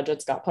marketing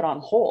budgets got put on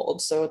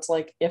hold. So it's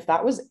like, if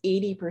that was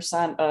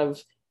 80%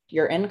 of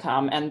your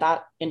income, and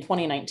that in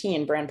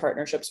 2019 brand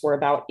partnerships were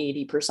about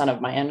 80% of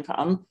my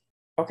income.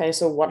 Okay,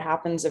 so what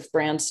happens if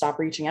brands stop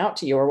reaching out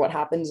to you, or what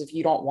happens if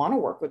you don't want to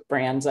work with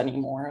brands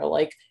anymore?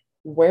 Like,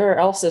 where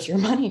else is your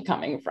money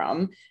coming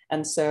from?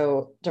 And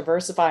so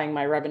diversifying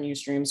my revenue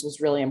streams was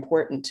really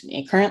important to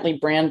me. Currently,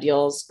 brand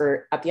deals,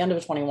 or at the end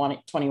of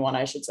 2021,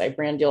 I should say,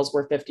 brand deals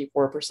were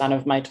 54%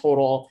 of my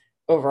total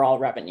overall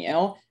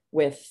revenue,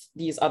 with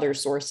these other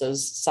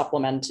sources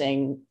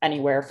supplementing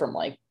anywhere from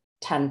like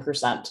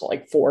 10% to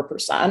like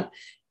 4%.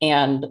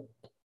 And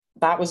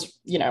that was,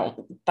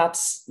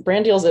 that's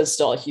brand deals is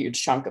still a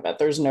huge chunk of it.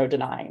 There's no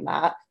denying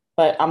that,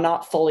 but I'm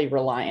not fully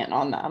reliant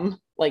on them.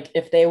 Like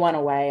if they went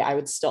away, I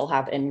would still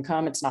have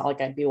income. It's not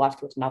like I'd be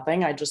left with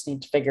nothing. I just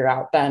need to figure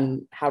out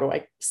then how do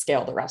I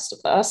scale the rest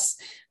of this?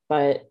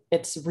 But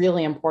it's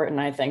really important,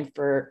 I think,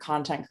 for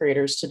content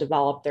creators to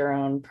develop their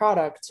own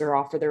products or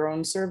offer their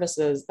own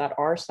services that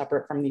are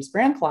separate from these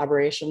brand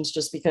collaborations,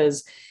 just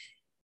because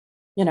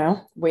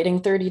waiting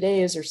 30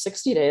 days or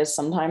 60 days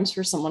sometimes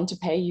for someone to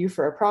pay you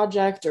for a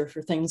project or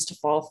for things to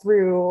fall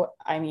through.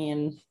 I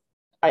mean,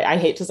 I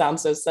hate to sound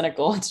so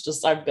cynical. It's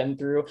just I've been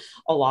through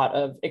a lot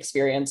of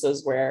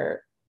experiences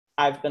where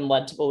I've been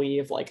led to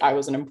believe like I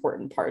was an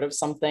important part of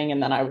something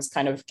and then I was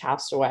kind of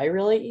cast away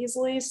really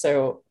easily.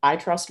 So I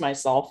trust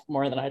myself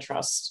more than I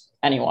trust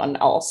anyone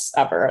else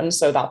ever. And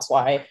so that's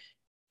why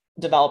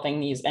developing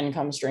these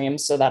income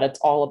streams so that it's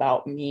all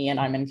about me and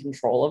I'm in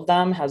control of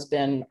them has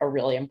been a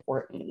really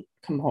important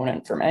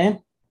component for me.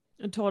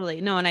 Totally.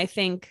 No. And I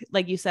think,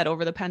 like you said,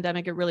 over the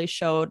pandemic, it really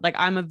showed, like,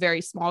 I'm a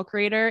very small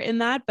creator in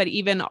that, but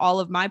even all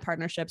of my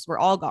partnerships were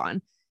all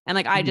gone. And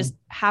like, I just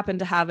happened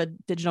to have a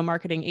digital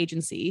marketing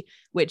agency,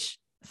 which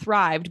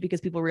thrived because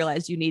people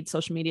realized you need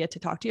social media to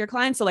talk to your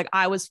clients. So like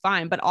I was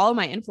fine, but all of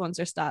my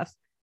influencer stuff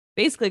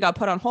basically got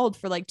put on hold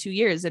for like 2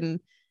 years.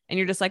 And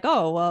you're just like,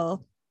 oh,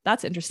 well,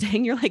 that's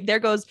interesting. You're like, there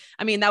goes,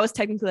 I mean, that was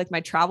technically like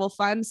my travel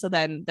fund. So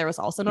then there was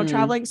also no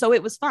traveling. So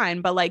it was fine.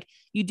 But like,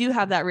 you do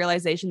have that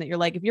realization that you're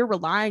like, if you're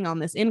relying on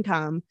this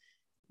income,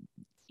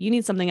 you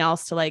need something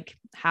else to like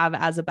have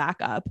as a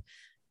backup.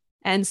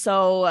 And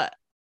so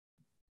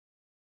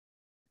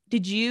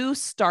did you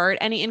start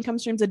any income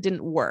streams that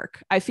didn't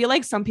work? I feel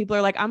like some people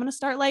are like, I'm going to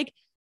start like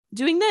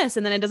doing this,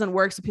 and then it doesn't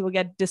work. So people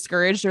get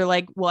discouraged. They're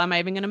like, well, am I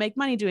even going to make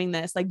money doing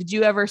this? Like, did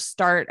you ever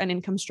start an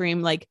income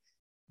stream, like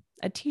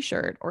a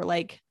t-shirt or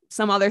like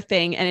some other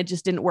thing, and it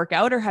just didn't work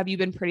out? Or have you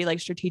been pretty like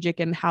strategic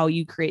in how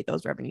you create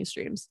those revenue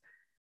streams?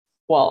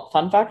 Well,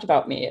 fun fact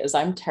about me is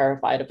I'm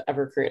terrified of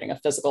ever creating a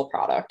physical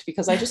product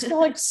because I just feel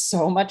like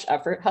so much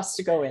effort has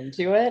to go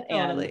into it.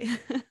 Totally.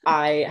 And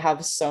I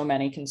have so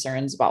many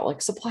concerns about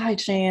like supply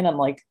chain and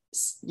like,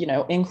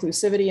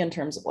 inclusivity in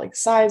terms of like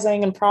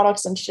sizing and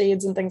products and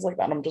shades and things like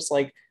that. I'm just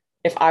like,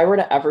 if I were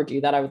to ever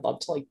do that, I would love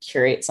to like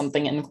curate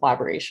something in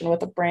collaboration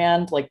with a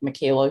brand. Like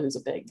Michaela, who's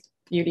a big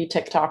beauty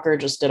TikToker,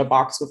 just did a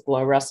box with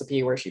Glow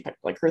recipe where she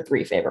picked like her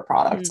 3 favorite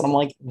products. And I'm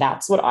like,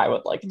 that's what I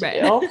would like to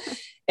Right. do.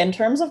 In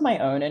terms of my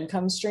own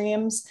income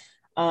streams,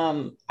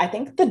 I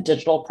think the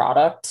digital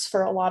products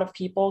for a lot of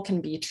people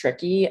can be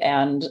tricky.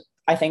 And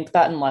I think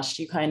that unless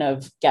you kind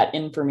of get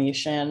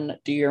information,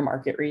 do your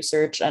market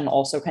research, and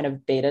also kind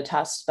of beta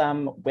test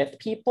them with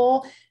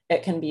people,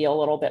 it can be a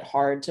little bit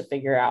hard to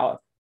figure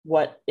out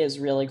what is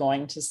really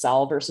going to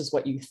sell versus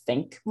what you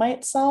think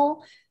might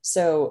sell.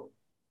 So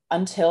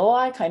until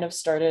I kind of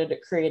started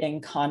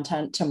creating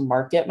content to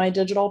market my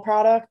digital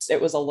products,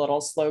 it was a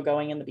little slow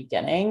going in the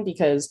beginning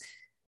because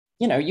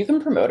you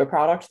can promote a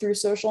product through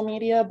social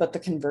media, but the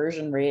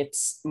conversion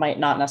rates might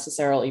not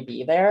necessarily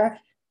be there.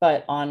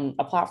 But on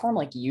a platform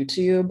like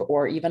YouTube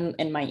or even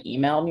in my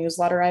email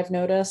newsletter, I've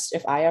noticed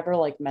if I ever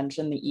like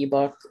mention the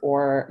ebook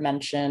or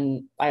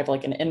mention I have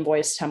like an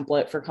invoice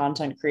template for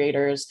content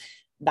creators,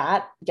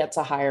 that gets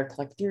a higher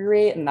click-through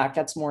rate and that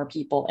gets more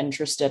people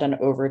interested and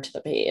over to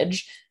the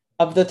page.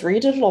 Of the 3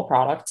 digital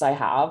products I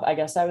have, I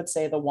guess I would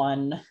say the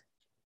one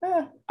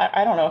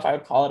I don't know if I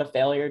would call it a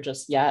failure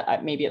just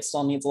yet. Maybe it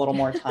still needs a little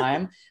more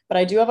time, but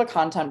I do have a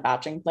content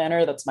batching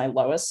planner that's my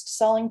lowest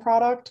selling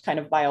product, kind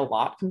of by a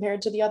lot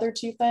compared to the other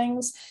 2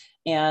 things.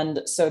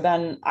 And so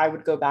then I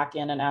would go back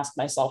in and ask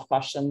myself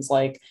questions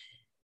like,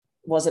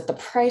 was it the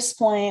price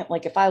point?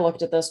 Like, if I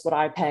looked at this, would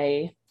I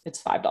pay?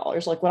 It's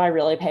 $5. Like, would I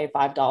really pay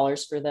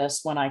 $5 for this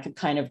when I could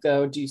kind of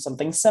go do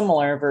something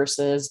similar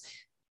versus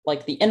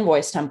like the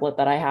invoice template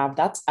that I have,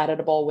 that's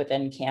editable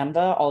within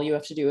Canva. All you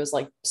have to do is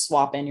like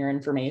swap in your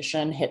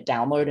information, hit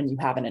download, and you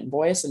have an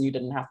invoice and you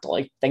didn't have to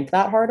like think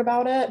that hard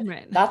about it.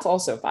 Right. That's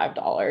also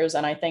 $5.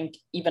 And I think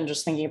even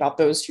just thinking about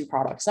those 2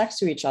 products next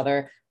to each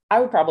other,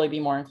 I would probably be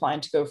more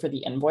inclined to go for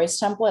the invoice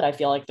template. I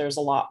feel like there's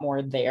a lot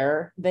more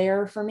there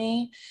for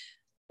me.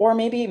 Or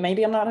maybe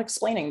I'm not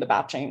explaining the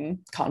batching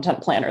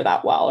content planner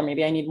that well, or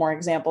maybe I need more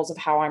examples of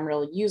how I'm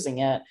really using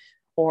it.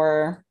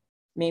 Or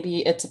maybe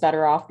it's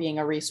better off being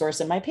a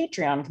resource in my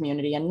Patreon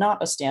community and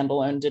not a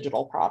standalone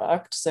digital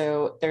product.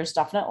 So there's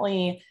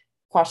definitely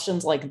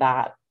questions like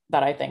that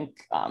I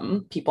think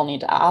people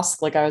need to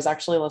ask. Like I was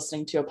actually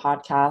listening to a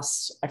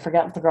podcast, I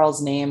forget the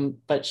girl's name,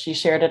 but she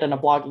shared it in a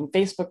blogging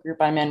Facebook group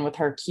I'm in with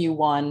her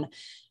Q1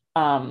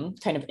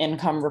 kind of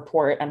income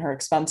report and her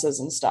expenses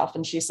and stuff.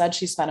 And she said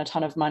she spent a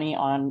ton of money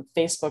on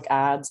Facebook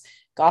ads,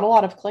 got a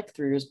lot of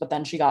click-throughs, but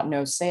then she got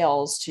no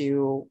sales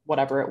to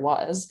whatever it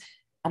was.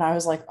 And I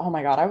was like, oh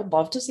my God, I would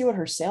love to see what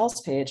her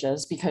sales page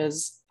is,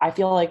 because I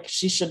feel like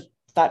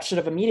that should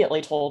have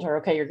immediately told her,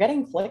 okay, you're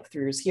getting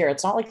click-throughs here.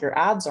 It's not like your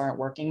ads aren't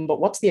working, but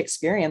what's the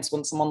experience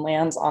when someone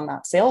lands on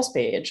that sales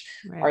page?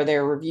 Right. Are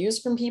there reviews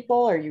from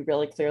people? Are you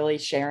really clearly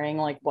sharing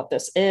like what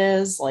this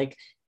is? Like,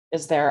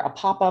 is there a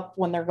pop-up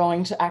when they're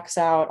going to X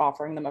out,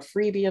 offering them a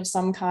freebie of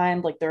some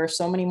kind? Like there are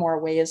so many more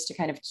ways to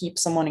kind of keep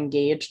someone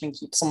engaged and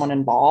keep someone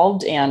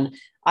involved. And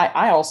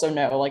I also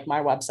know like my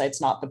website's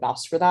not the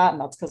best for that.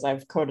 And that's because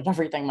I've coded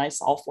everything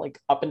myself like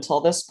up until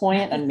this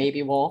point, and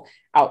maybe we'll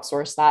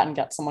outsource that and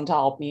get someone to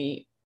help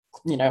me,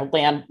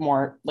 land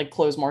more, like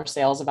close more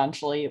sales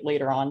eventually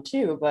later on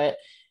too. But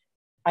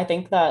I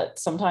think that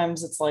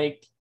sometimes it's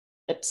like,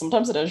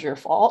 sometimes it is your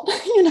fault,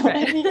 what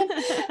I mean?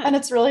 And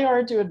it's really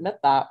hard to admit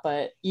that.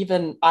 But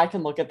even I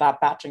can look at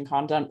that batching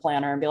content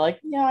planner and be like,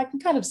 yeah, I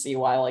can kind of see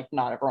why like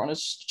not everyone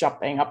is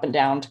jumping up and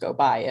down to go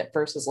buy it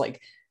versus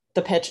like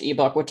the pitch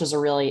ebook, which is a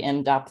really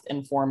in-depth,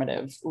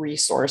 informative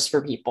resource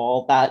for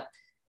people that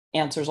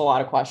answers a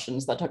lot of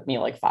questions that took me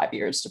like 5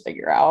 years to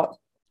figure out.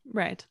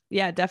 Right.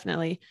 Yeah,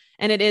 definitely.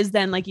 And it is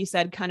then, like you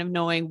said, kind of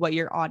knowing what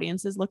your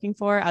audience is looking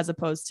for, as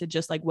opposed to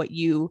just like what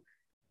you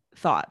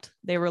thought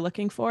they were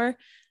looking for.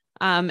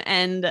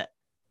 And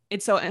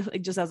it's so,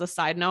 just as a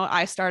side note,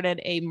 I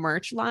started a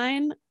merch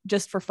line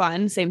just for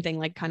fun, same thing,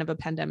 like kind of a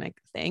pandemic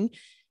thing.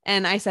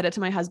 And I said it to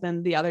my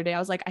husband the other day. I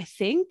was like, I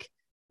think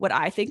what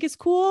I think is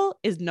cool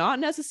is not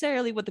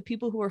necessarily what the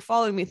people who are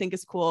following me think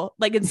is cool.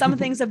 Like, and some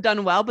things have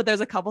done well, but there's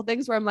a couple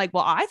things where I'm like,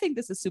 well, I think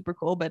this is super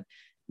cool, but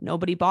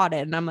nobody bought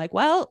it. And I'm like,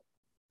 well,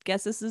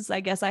 I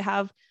guess I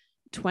have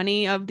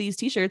 20 of these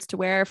t-shirts to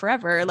wear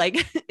forever.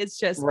 Like, it's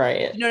just,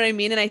 right. You know what I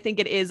mean? And I think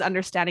it is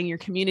understanding your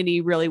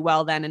community really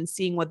well then, and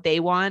seeing what they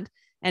want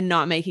and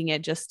not making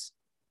it just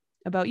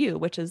about you,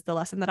 which is the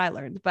lesson that I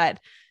learned. But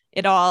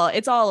it's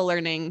all a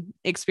learning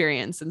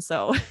experience. And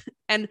so,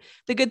 and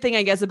the good thing,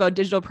 I guess, about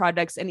digital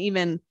products and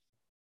even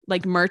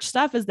like merch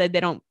stuff is that they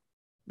don't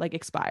like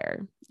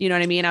expire. You know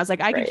what I mean? I was like,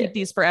 I can keep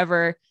these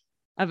forever.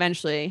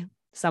 Eventually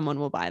someone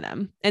will buy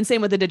them. And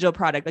same with the digital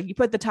product. Like, you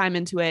put the time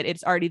into it,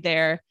 it's already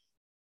there.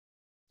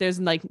 There's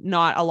like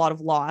not a lot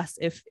of loss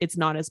if it's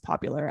not as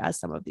popular as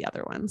some of the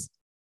other ones.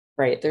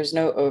 Right. There's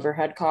no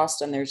overhead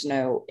cost and there's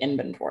no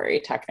inventory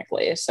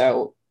technically.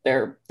 So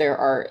there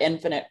are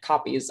infinite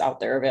copies out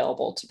there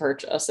available to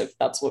purchase if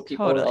that's what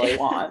people really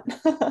want.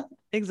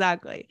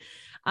 Exactly.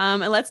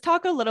 And let's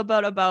talk a little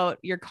bit about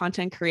your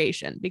content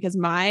creation, because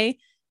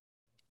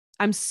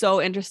I'm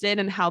so interested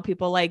in how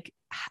people like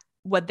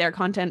what their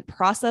content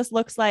process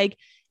looks like,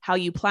 how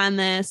you plan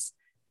this,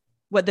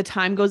 what the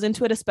time goes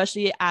into it,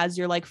 especially as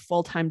your like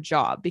full-time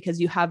job,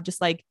 because you have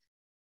just like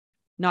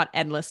not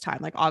endless time.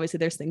 Like obviously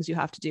there's things you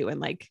have to do and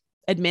like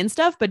admin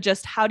stuff, but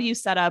just how do you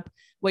set up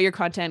what your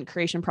content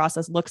creation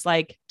process looks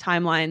like,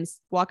 timelines,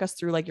 walk us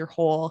through like your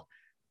whole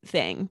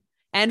thing.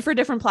 And for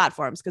different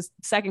platforms, because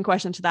second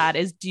question to that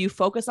is, do you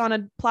focus on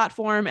a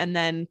platform and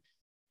then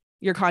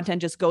your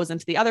content just goes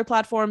into the other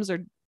platforms,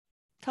 or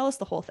tell us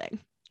the whole thing?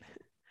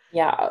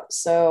 Yeah.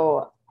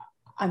 So,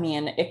 I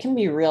mean, it can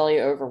be really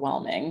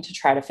overwhelming to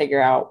try to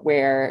figure out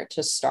where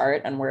to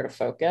start and where to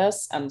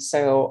focus. And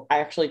so I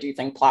actually do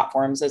think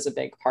platforms is a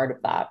big part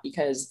of that,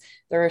 because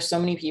there are so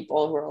many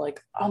people who are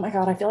like, oh my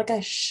God, I feel like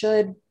I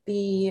should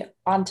be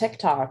on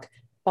TikTok,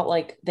 but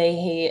like they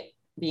hate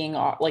being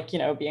like,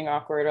 being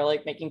awkward or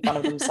like making fun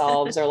of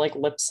themselves or like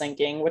lip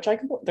syncing, which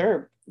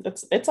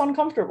it's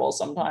uncomfortable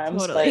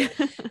sometimes. Totally.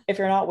 But if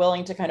you're not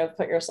willing to kind of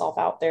put yourself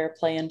out there,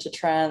 play into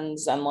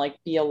trends and like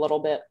be a little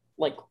bit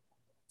like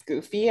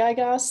goofy, I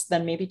guess,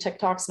 then maybe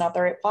TikTok's not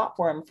the right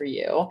platform for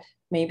you.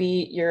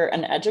 Maybe you're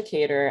an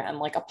educator and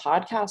like a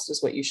podcast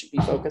is what you should be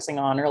focusing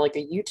on, or like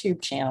a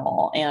YouTube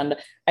channel. And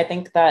I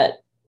think that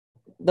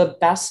the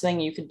best thing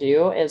you could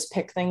do is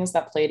pick things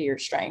that play to your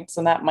strengths.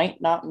 And that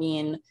might not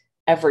mean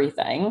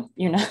everything,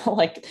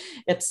 like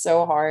it's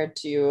so hard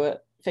to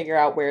figure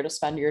out where to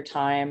spend your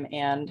time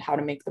and how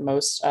to make the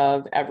most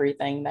of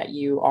everything that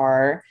you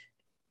are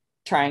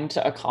trying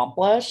to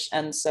accomplish.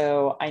 And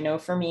so I know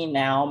for me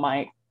now,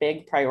 my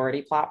big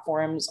priority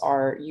platforms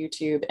are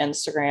YouTube,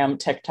 Instagram,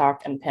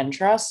 TikTok, and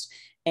Pinterest.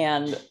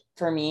 And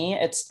for me,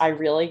 I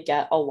really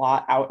get a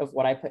lot out of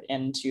what I put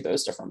into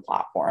those different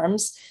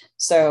platforms.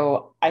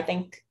 So I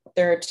think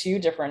there are two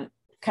different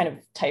kind of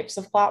types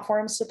of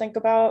platforms to think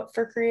about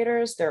for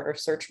creators. There are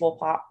searchable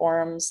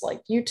platforms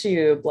like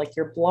YouTube, like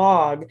your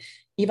blog,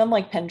 even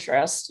like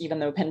Pinterest, even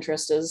though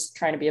Pinterest is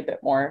trying to be a bit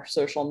more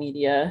social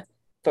media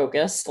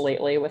focused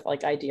lately with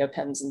like idea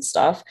pins and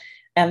stuff.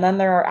 And then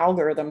there are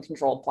algorithm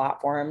controlled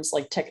platforms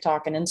like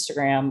TikTok and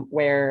Instagram,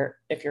 where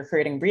if you're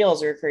creating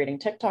reels or you're creating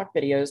TikTok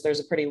videos, there's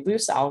a pretty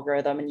loose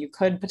algorithm and you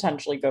could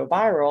potentially go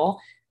viral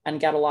and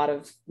get a lot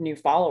of new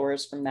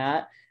followers from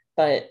that.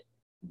 But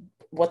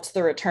what's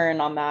the return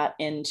on that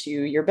into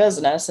your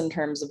business in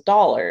terms of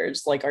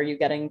dollars? Like, are you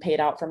getting paid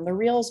out from the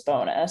reels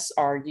bonus?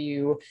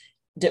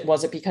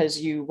 Was it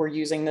because you were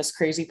using this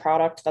crazy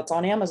product that's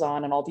on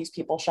Amazon and all these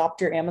people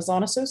shopped your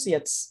Amazon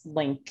Associates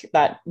link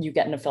that you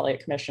get an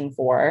affiliate commission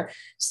for?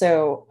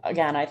 So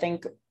again, I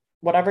think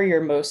whatever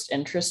you're most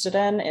interested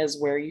in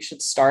is where you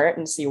should start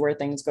and see where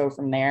things go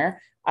from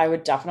there. I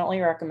would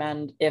definitely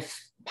recommend,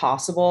 if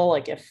possible,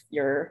 like if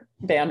your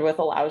bandwidth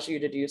allows you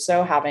to do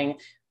so, having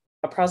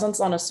a presence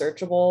on a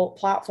searchable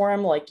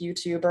platform like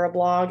YouTube or a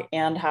blog,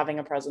 and having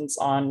a presence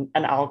on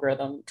an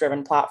algorithm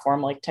driven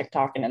platform like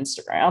TikTok and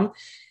Instagram.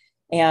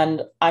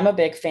 And I'm a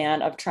big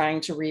fan of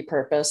trying to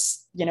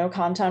repurpose,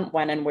 content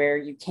when and where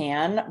you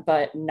can,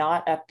 but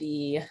not at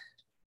the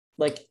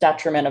like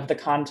detriment of the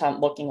content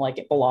looking like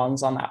it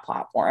belongs on that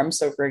platform.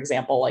 So for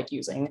example, like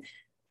using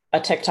a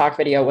TikTok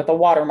video with a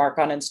watermark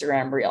on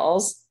Instagram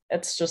Reels,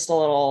 it's just a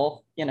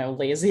little,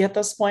 lazy at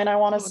this point, I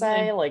want to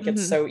say. Like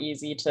it's so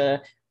easy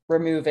to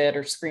remove it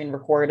or screen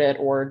record it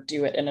or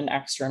do it in an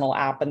external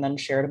app and then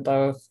share to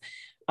both.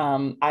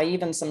 I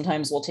even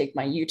sometimes will take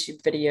my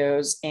YouTube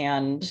videos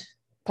and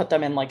put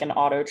them in like an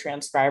auto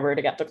transcriber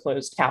to get the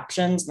closed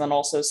captions, and then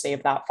also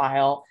save that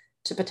file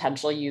to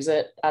potentially use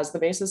it as the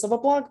basis of a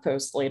blog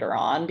post later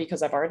on,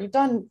 because I've already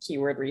done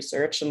keyword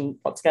research and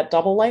let's get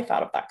double life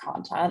out of that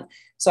content.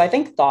 So I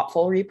think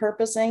thoughtful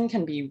repurposing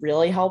can be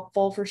really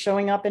helpful for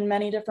showing up in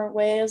many different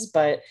ways,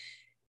 but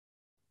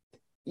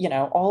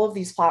all of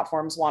these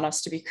platforms want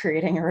us to be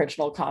creating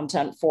original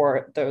content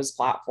for those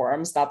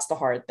platforms. That's the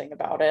hard thing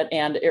about it.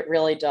 And it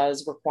really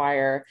does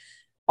require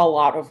a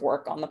lot of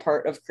work on the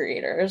part of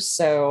creators.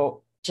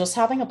 So just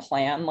having a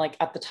plan, like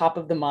at the top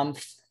of the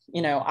month,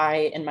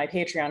 I, in my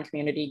Patreon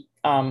community,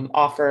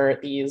 offer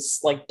these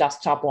like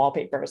desktop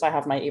wallpapers. I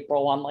have my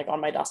April one like on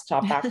my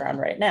desktop background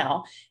right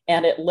now,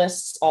 and it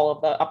lists all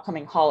of the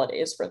upcoming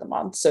holidays for the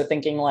month. So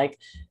thinking like,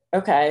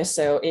 okay,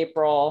 so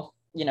April,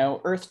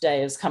 Earth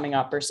Day is coming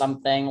up or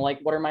something, like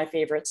what are my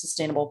favorite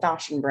sustainable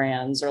fashion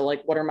brands, or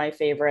like what are my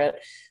favorite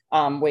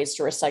ways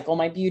to recycle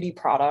my beauty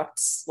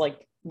products.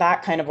 Like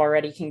that kind of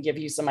already can give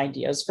you some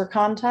ideas for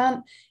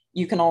content.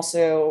 You can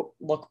also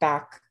look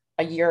back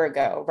a year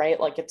ago, right?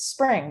 Like it's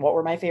spring. What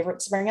were my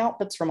favorite spring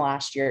outfits from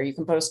last year? You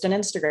can post an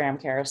Instagram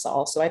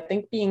carousel. So I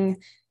think being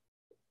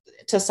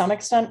to some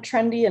extent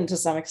trendy and to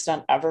some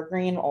extent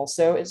evergreen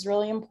also is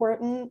really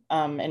important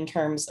in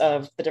terms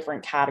of the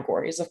different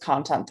categories of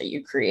content that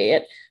you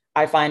create.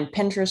 I find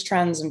Pinterest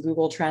trends and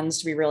Google trends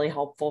to be really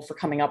helpful for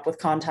coming up with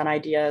content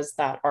ideas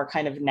that are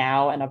kind of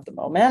now and of the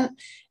moment.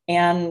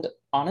 And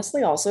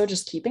honestly, also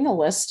just keeping a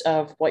list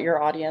of what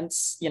your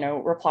audience,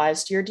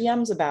 replies to your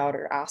DMs about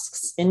or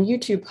asks in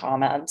YouTube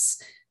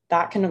comments.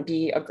 That can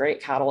be a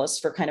great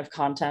catalyst for kind of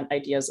content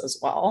ideas as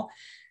well.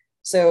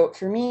 So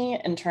for me,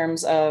 in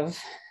terms of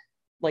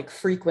like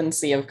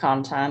frequency of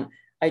content,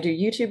 I do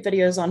YouTube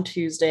videos on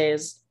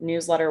Tuesdays,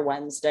 newsletter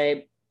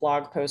Wednesday,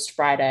 blog post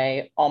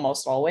Friday,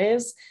 almost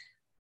always.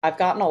 I've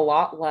gotten a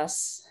lot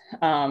less.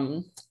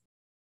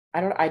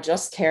 I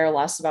just care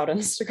less about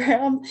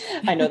Instagram.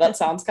 I know that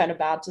sounds kind of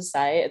bad to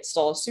say. It's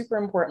still a super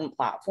important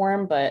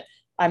platform, but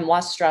I'm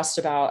less stressed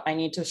about I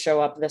need to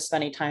show up this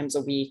many times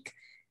a week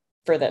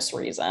for this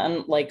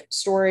reason. Like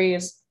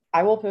stories,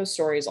 I will post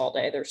stories all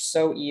day. They're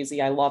so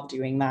easy. I love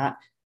doing that.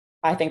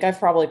 I think I've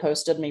probably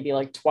posted maybe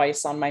like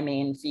twice on my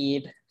main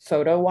feed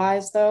photo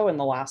wise though in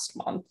the last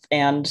month.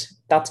 And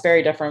that's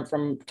very different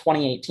from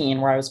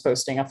 2018 where I was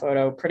posting a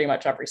photo pretty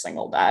much every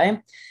single day.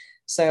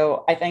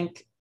 So I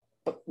think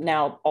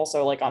now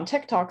also like on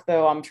TikTok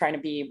though, I'm trying to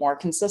be more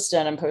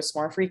consistent and post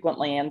more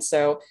frequently. And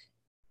so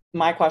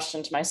my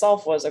question to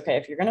myself was, okay,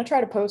 if you're going to try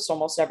to post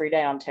almost every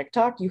day on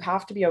TikTok, you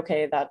have to be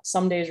okay that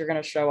some days you're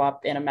going to show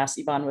up in a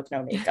messy bun with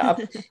no makeup,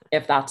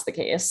 if that's the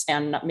case.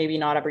 And maybe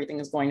not everything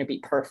is going to be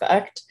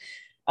perfect.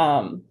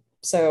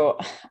 So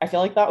I feel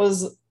like that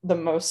was the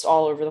most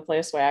all over the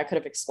place way I could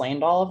have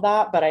explained all of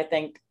that. But I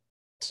think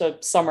to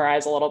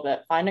summarize a little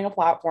bit, finding a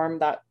platform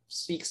that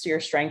speaks to your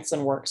strengths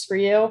and works for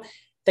you,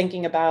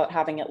 thinking about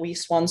having at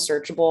least one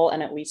searchable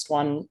and at least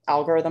one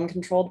algorithm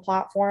controlled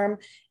platform,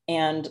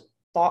 and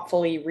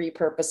thoughtfully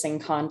repurposing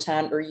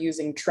content or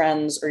using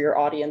trends or your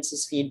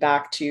audience's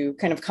feedback to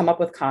kind of come up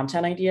with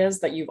content ideas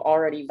that you've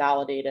already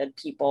validated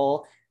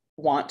people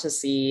want to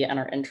see and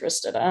are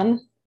interested in.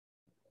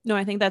 No,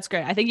 I think that's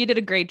great. I think you did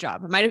a great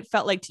job. It might have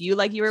felt like to you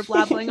like you were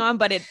blabbling on,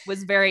 but it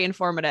was very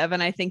informative.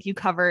 And I think you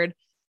covered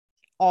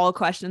all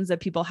questions that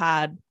people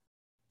had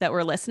that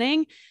were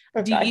listening.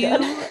 Do you,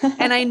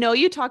 and I know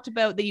you talked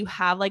about that you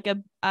have like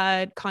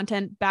a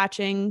content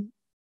batching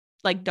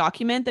like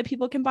document that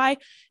people can buy.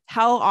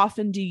 How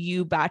often do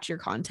you batch your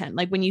content?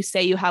 Like when you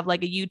say you have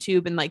like a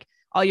YouTube and like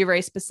all your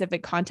very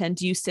specific content,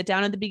 do you sit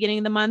down at the beginning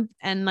of the month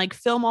and like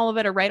film all of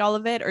it or write all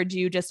of it? Or do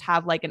you just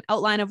have like an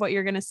outline of what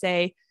you're going to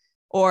say?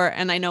 Or,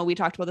 and I know we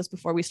talked about this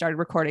before we started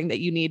recording, that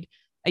you need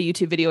a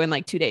YouTube video in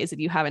like 2 days if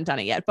you haven't done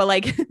it yet, but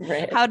like,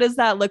 right. How does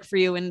that look for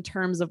you in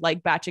terms of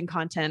like batching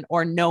content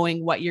or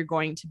knowing what you're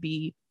going to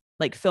be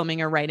like filming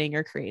or writing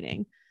or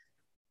creating?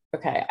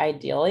 Okay,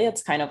 ideally,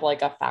 it's kind of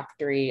like a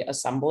factory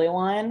assembly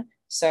line.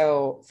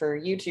 So for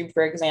YouTube,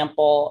 for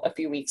example, a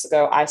few weeks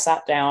ago, I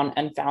sat down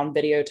and found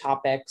video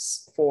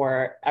topics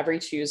for every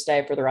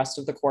Tuesday for the rest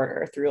of the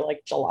quarter through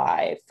like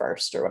July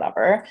 1st or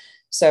whatever.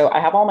 So I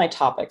have all my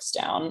topics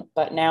down,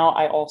 but now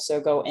I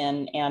also go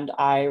in and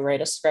I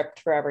write a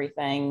script for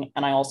everything.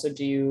 And I also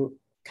do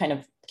kind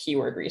of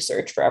keyword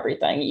research for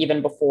everything,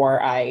 even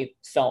before I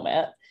film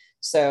it.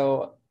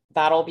 So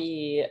that'll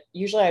be,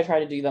 usually I try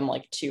to do them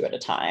like 2 at a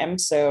time.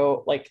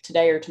 So like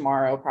today or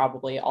tomorrow,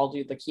 probably I'll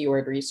do the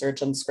keyword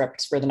research and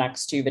scripts for the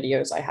next 2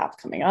 videos I have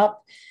coming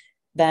up.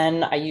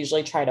 Then I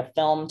usually try to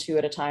film 2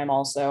 at a time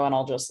also. And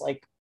I'll just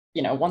like,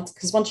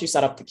 once you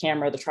set up the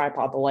camera, the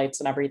tripod, the lights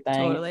and everything,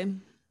 totally.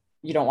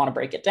 You don't want to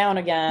break it down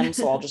again.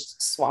 So I'll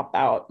just swap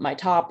out my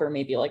top or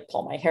maybe like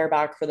pull my hair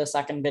back for the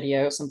second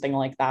video, something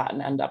like that,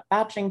 and end up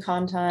batching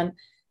content.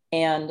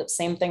 And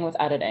same thing with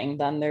editing.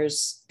 Then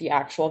there's the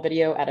actual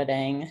video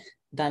editing.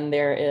 Then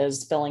there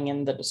is filling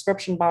in the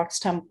description box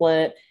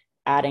template,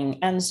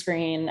 adding end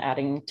screen,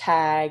 adding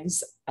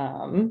tags,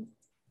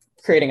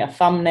 creating a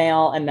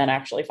thumbnail, and then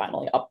actually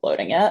finally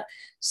uploading it.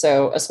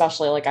 So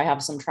especially like I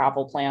have some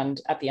travel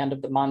planned at the end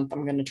of the month,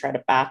 I'm going to try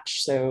to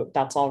batch. So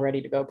that's all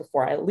ready to go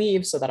before I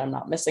leave so that I'm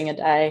not missing a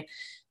day.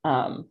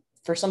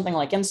 For something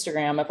like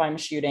Instagram, if I'm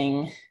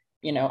shooting,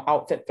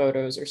 outfit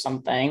photos or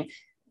something,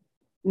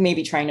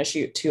 maybe trying to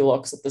shoot 2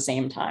 looks at the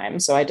same time.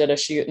 So I did a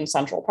shoot in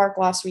Central Park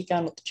last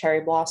weekend with the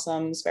cherry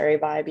blossoms, very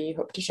vibey.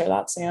 Hope to share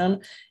that soon.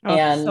 Oh,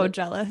 and so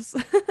jealous.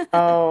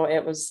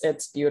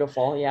 It's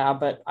beautiful. Yeah.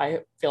 But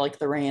I feel like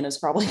the rain is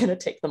probably going to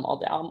take them all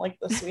down like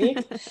this week.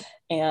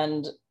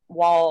 And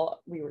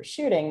while we were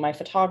shooting, my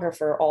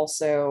photographer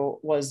also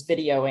was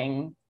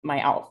videoing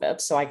my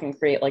outfits. So I can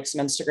create like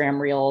some Instagram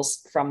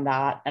reels from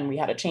that. And we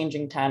had a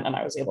changing tent and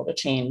I was able to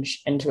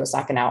change into a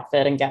second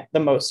outfit and get the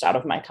most out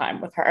of my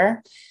time with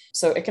her.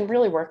 So it can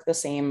really work the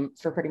same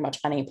for pretty much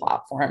any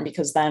platform,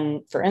 because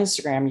then for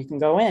Instagram, you can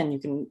go in, you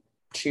can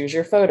choose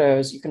your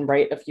photos, you can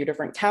write a few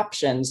different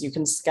captions, you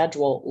can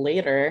schedule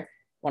later.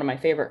 One of my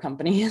favorite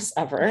companies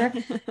ever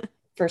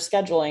for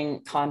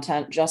scheduling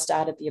content just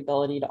added the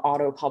ability to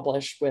auto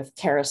publish with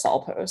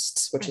carousel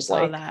posts, which is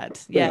like, that.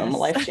 Boom, yes.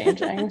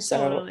 Life-changing. So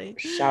totally.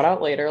 Shout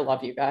out later.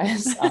 Love you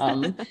guys.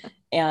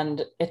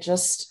 And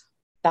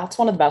that's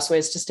one of the best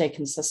ways to stay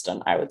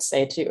consistent, I would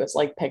say too. It's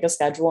like pick a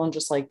schedule and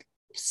just like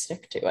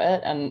stick to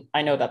it. And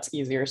I know that's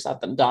easier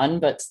said than done,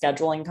 but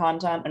scheduling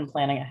content and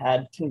planning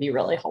ahead can be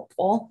really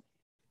helpful.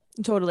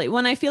 Totally.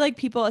 When I feel like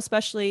people,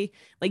 especially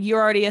like you're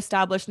already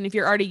established and if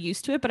you're already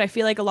used to it, but I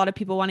feel like a lot of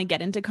people want to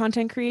get into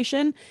content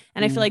creation.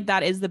 And I feel like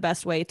that is the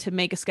best way to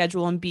make a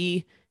schedule and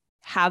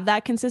have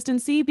that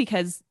consistency,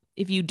 because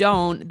if you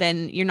don't,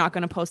 then you're not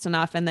going to post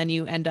enough. And then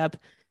you end up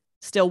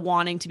still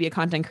wanting to be a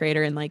content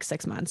creator in like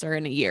 6 months or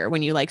in a year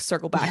when you like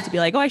circle back to be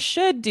like, oh, I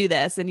should do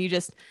this. And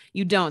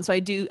you don't. So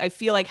I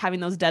feel like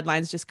having those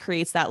deadlines just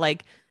creates that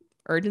like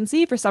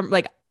urgency for some,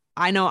 like,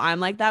 I know I'm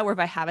like that, where if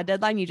I have a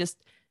deadline, you just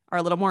are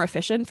a little more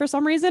efficient for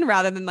some reason,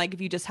 rather than like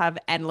if you just have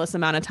endless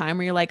amount of time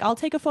where you're like, I'll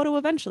take a photo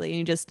eventually,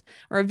 and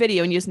or a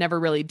video, and you just never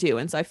really do.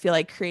 And so I feel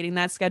like creating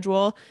that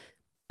schedule,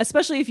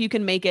 especially if you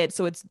can make it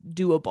so it's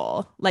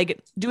doable, like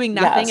doing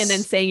nothing and then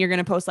Yes. saying you're going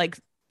to post like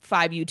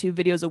 5 YouTube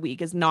videos a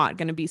week is not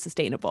going to be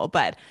sustainable.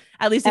 But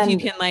at least if you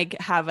And can like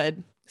have a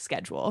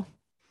schedule.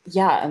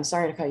 yeah, I'm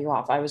sorry to cut you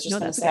off. I was just No,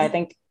 going to that's say, I okay.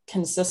 think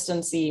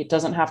consistency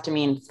doesn't have to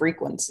mean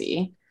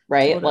frequency,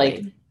 right? Like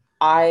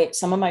Totally.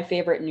 some of my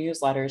favorite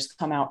newsletters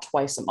come out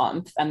twice a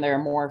month, and they're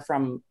more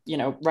from,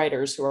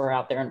 writers who are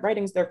out there, and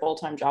writing's their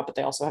full-time job, but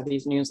they also have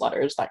these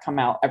newsletters that come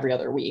out every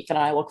other week. And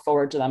I look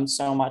forward to them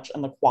so much,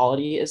 and the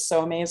quality is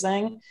so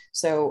amazing.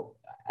 So,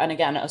 and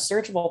again, a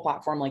searchable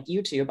platform like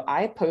YouTube,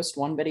 I post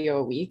one video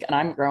a week and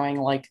I'm growing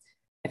like,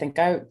 I think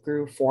I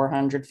grew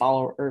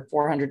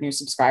 400 new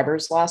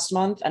subscribers last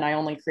month, and I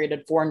only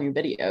created 4 new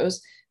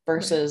videos Right.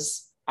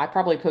 versus I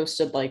probably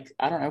posted like,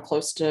 I don't know,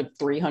 close to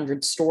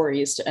 300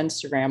 stories to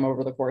Instagram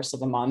over the course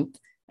of a month.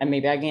 And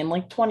maybe I gained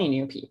like 20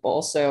 new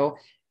people. So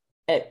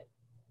it,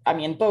 I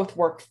mean, both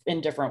work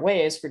in different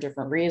ways for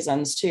different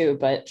reasons too.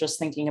 But just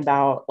thinking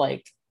about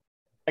like,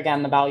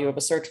 again, the value of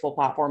a searchable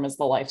platform is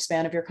the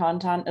lifespan of your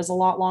content is a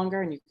lot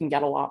longer, and you can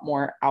get a lot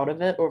more out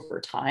of it over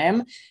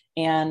time.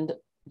 And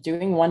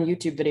doing one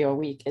YouTube video a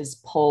week is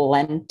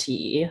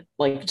plenty,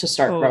 like to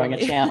start growing a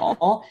Totally.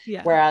 channel.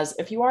 Yeah. Whereas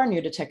if you are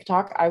new to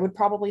TikTok, I would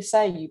probably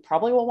say you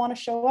probably will want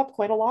to show up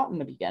quite a lot in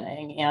the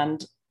beginning.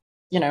 And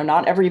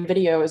not every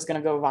video is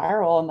going to go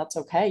viral, and that's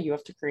okay. You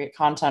have to create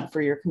content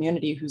for your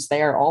community who's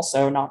there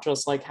also, not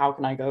just like, how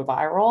can I go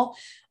viral?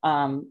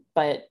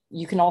 But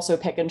you can also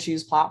pick and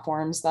choose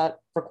platforms that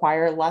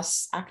require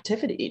less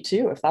activity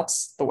too, if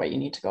that's the way you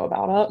need to go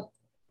about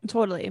it.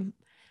 Totally.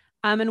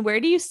 And where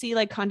do you see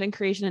like content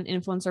creation and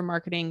influencer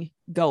marketing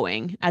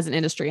going as an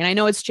industry? And I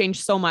know it's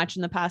changed so much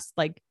in the past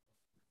like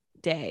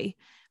day,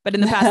 but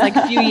in the past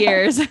like few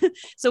years.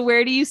 So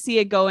where do you see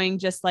it going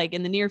just like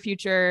in the near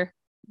future?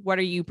 What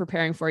are you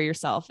preparing for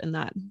yourself in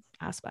that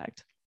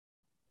aspect?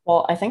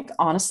 Well, I think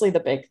honestly,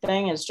 the big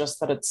thing is just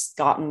that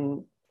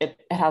it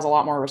has a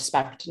lot more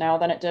respect now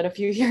than it did a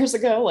few years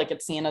ago. Like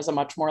it's seen as a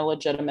much more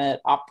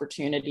legitimate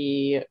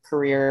opportunity,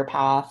 career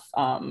path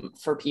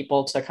for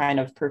people to kind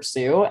of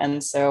pursue.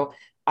 And so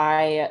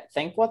I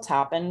think what's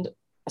happened,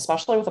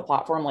 especially with a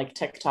platform like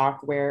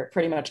TikTok, where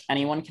pretty much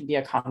anyone can be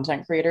a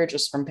content creator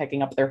just from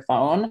picking up their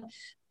phone,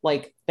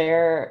 like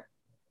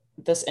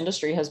this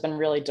industry has been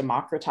really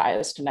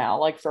democratized now.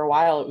 Like for a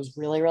while, it was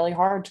really, really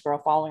hard to grow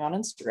a following on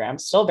Instagram,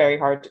 still very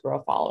hard to grow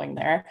a following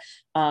there.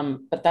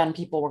 But then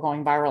people were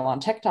going viral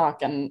on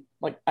TikTok. And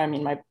like, I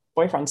mean, my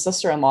boyfriend's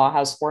sister-in-law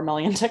has 4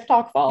 million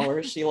TikTok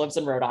followers. She lives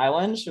in Rhode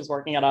Island. She was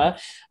working at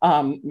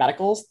a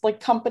medical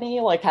like company,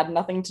 like had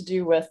nothing to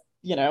do with,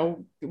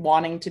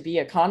 wanting to be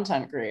a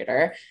content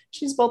creator.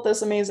 She's built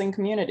this amazing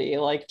community,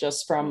 like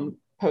just from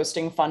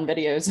posting fun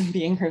videos and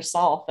being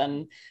herself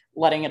and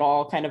letting it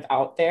all kind of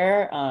out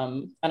there.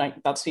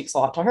 That speaks a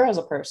lot to her as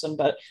a person,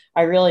 but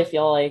I really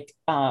feel like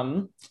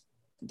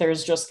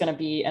there's just going to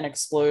be an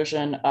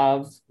explosion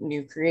of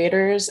new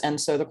creators. And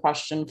so the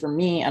question for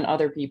me and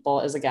other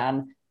people is,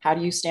 again, how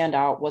do you stand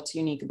out? What's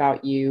unique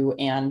about you?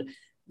 And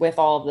with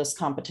all of this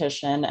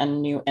competition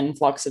and new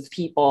influx of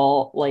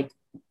people, like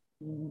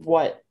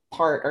what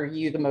part are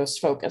you the most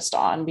focused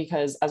on?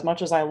 Because as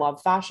much as I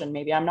love fashion,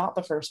 maybe I'm not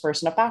the first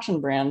person a fashion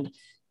brand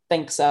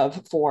thinks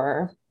of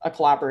for a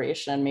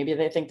collaboration. Maybe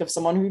they think of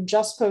someone who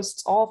just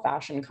posts all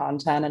fashion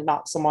content and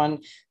not someone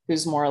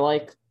who's more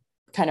like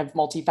kind of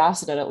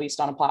multifaceted, at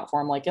least on a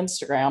platform like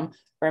Instagram.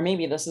 Or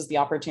maybe this is the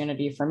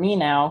opportunity for me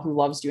now, who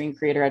loves doing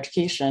creator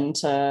education,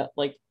 to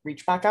like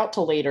reach back out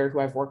to Later, who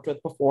I've worked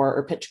with before,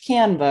 or pitch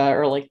Canva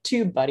or like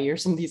TubeBuddy or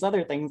some of these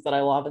other things that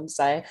I love, and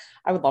say,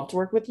 I would love to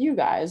work with you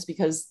guys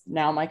because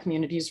now my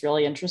community is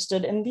really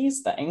interested in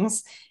these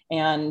things.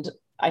 And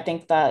I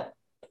think that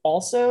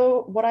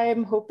also what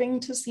I'm hoping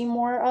to see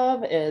more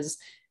of is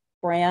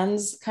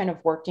brands kind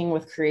of working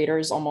with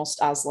creators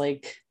almost as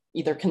like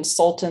either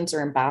consultants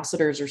or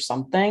ambassadors or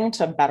something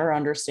to better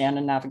understand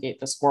and navigate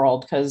this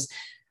world. Because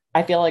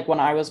I feel like when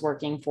I was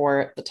working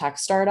for the tech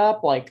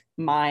startup, like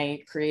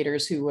my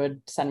creators who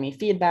would send me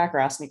feedback or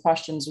ask me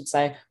questions would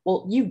say,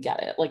 well, you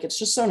get it. Like, it's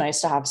just so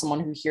nice to have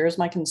someone who hears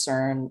my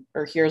concern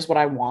or hears what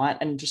I want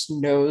and just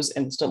knows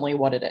instantly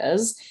what it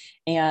is.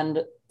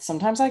 And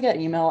sometimes I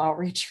get email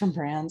outreach from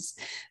brands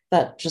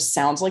that just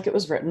sounds like it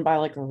was written by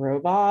like a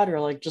robot, or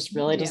like just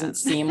really Yeah. doesn't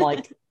seem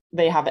like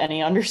they have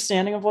any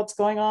understanding of what's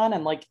going on.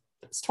 And like,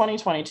 it's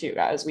 2022,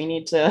 guys. We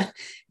need to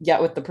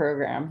get with the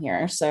program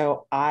here.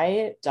 So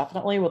I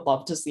definitely would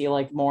love to see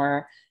like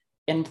more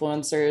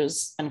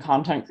influencers and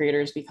content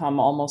creators become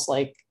almost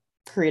like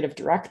creative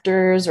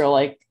directors, or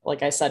like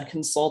I said,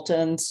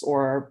 consultants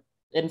or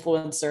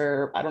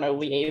influencer, I don't know,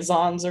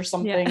 liaisons or Yeah.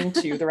 something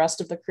to the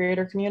rest of the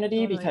creator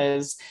community, Totally.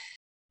 because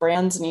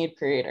brands need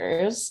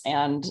creators.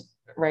 And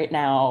right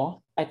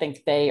now, I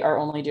think they are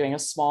only doing a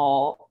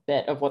small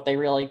bit of what they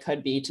really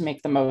could be to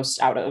make the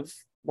most out of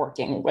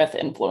working with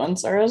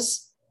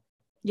influencers.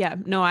 Yeah,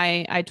 no,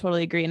 I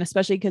totally agree. And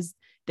especially because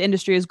the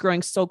industry is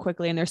growing so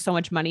quickly and there's so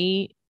much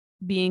money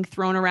being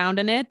thrown around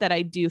in it that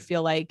I do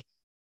feel like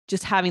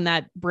just having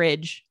that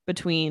bridge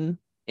between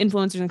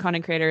influencers and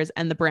content creators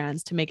and the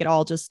brands to make it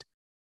all just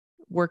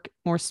work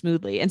more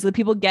smoothly. And so the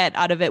people get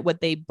out of it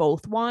what they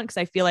both want. Cause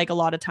I feel like a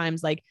lot of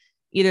times, like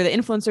either the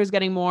influencer is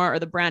getting more or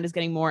the brand is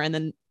getting more, and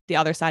then the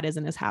other side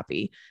isn't as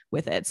happy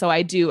with it. So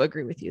I do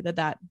agree with you that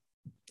that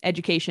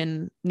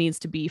education needs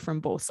to be from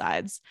both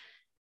sides.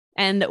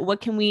 And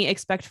what can we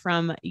expect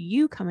from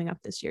you coming up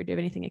this year? Do you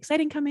have anything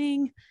exciting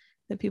coming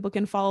that people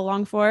can follow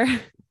along for?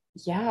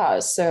 Yeah,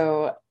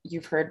 so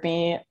you've heard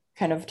me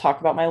kind of talk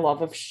about my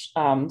love of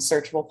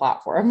searchable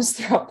platforms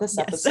throughout this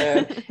Yes.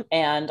 episode.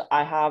 And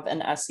I have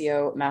an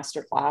SEO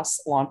masterclass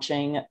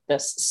launching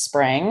this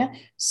spring.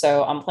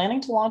 So I'm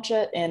planning to launch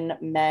it in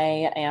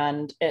May,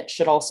 and it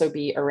should also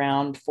be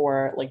around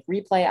for like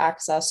replay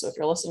access. So if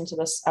you're listening to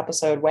this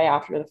episode way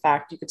after the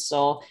fact, you could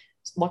still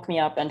look me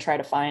up and try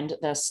to find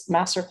this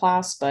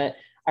masterclass. But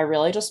I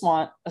really just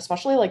want,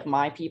 especially like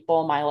my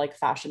people, my like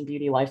fashion,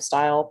 beauty,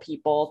 lifestyle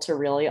people to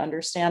really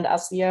understand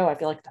SEO. I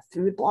feel like the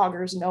food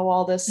bloggers know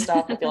all this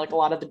stuff. I feel like a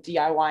lot of the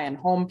DIY and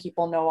home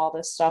people know all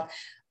this stuff.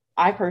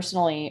 I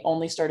personally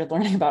only started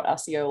learning about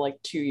SEO like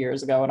 2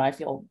 years ago, and I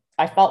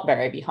felt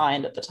very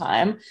behind at the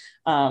time.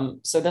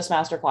 So this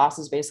masterclass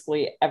is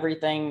basically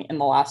everything in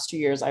the last 2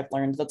 years I've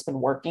learned that's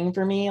been working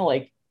for me,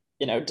 like,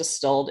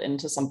 distilled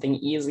into something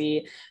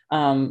easy.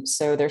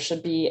 So there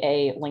should be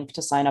a link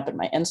to sign up in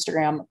my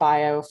Instagram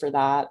bio for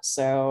that.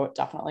 So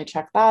definitely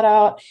check that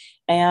out.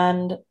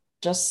 And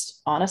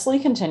just honestly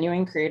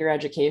continuing creator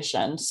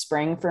education.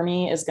 Spring for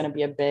me is going to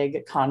be a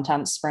big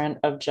content sprint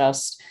of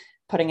just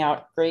putting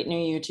out great new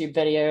YouTube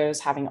videos,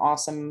 having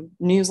awesome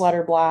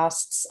newsletter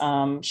blasts,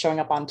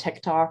 showing up on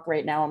TikTok.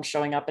 Right now, I'm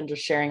showing up and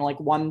just sharing like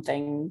one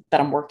thing that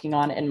I'm working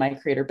on in my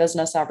creator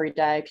business every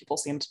day. People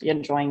seem to be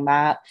enjoying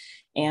that.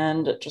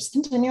 And just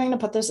continuing to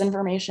put this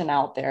information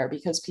out there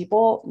because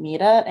people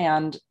need it.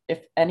 And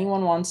if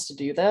anyone wants to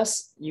do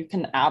this, you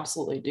can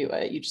absolutely do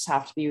it. You just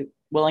have to be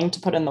willing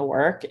to put in the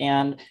work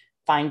and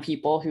find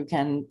people who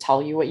can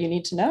tell you what you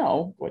need to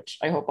know, which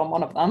I hope I'm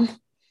one of them.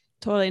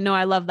 Totally. No,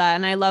 I love that.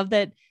 And I love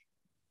that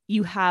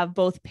you have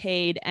both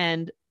paid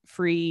and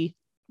free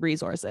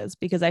resources,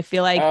 because I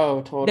feel like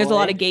there's a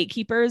lot of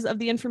gatekeepers of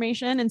the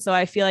information. And so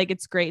I feel like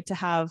it's great to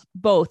have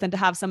both and to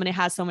have somebody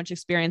who has so much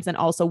experience and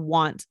also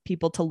want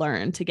people to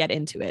learn to get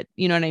into it.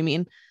 You know what I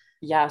mean?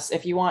 Yes.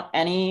 If you want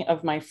any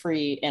of my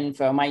free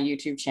info, my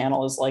YouTube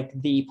channel is like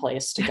the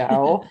place to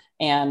go.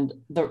 And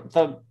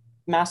the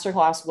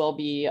masterclass will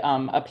be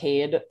a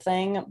paid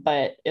thing,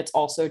 but it's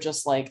also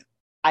just like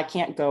I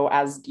can't go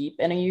as deep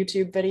in a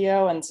YouTube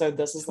video. And so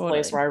this is the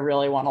place where I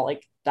really want to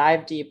like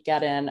dive deep,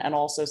 get in, and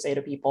also say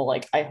to people,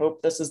 like, I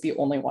hope this is the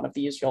only one of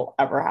these you'll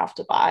ever have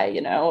to buy,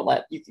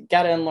 let you can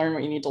get in, learn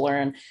what you need to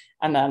learn,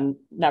 and then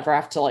never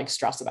have to like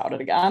stress about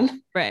it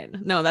again. Right.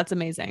 No, that's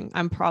amazing.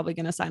 I'm probably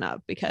going to sign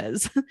up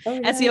because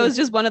SEO is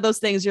just one of those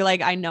things you're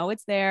like, I know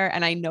it's there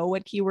and I know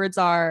what keywords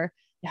are,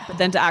 but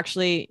then to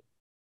actually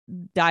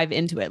dive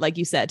into it, like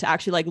you said, to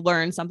actually like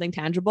learn something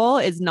tangible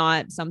is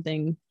not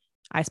something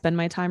I spend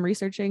my time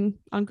researching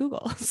on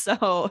Google.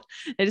 So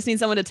I just need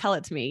someone to tell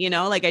it to me,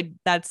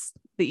 that's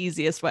the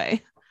easiest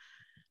way.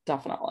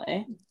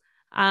 Definitely.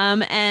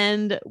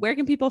 And where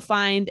can people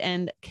find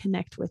and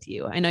connect with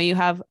you? I know you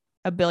have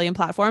a billion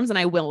platforms and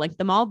I will link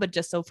them all, but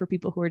just so for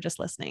people who are just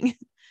listening.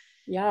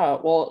 Yeah,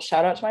 well,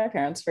 shout out to my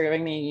parents for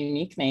giving me a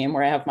unique name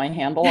where I have my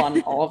handle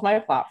on all of my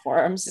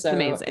platforms. It's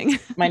amazing.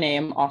 My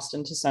name,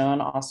 Austin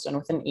Tassone, Austin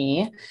with an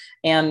E.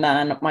 And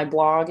then my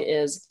blog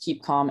is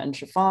Keep Calm and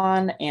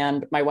Chiffon.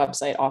 And my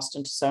website,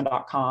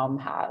 austintassone.com,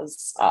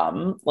 has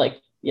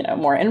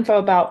more info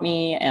about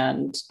me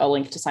and a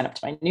link to sign up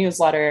to my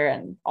newsletter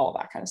and all of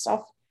that kind of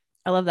stuff.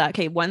 I love that.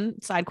 Okay,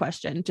 one side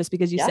question, just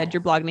because you said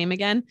your blog name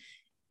again.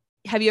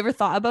 Have you ever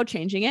thought about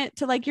changing it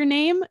to like your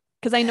name?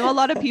 Because I know a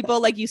lot of people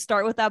like you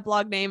start with that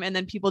blog name and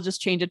then people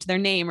just change it to their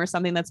name or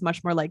something that's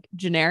much more like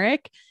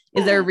generic.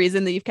 Is there a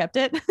reason that you've kept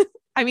it?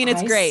 I mean,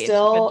 it's great. I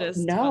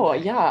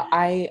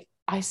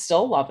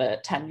still love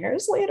it 10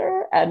 years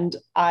later. And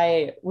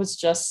I was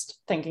just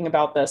thinking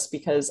about this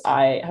because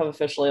I have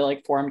officially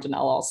like formed an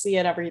LLC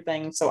and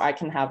everything. So I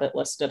can have it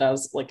listed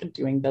as like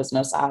doing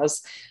business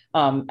as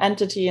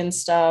entity and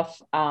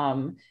stuff.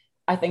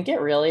 I think it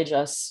really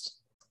just,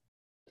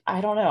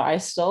 I don't know. I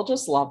still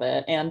just love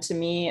it. And to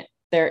me,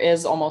 there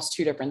is almost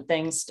two different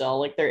things still.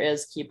 Like there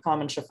is Keep Calm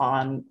and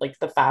Chiffon, like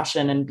the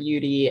fashion and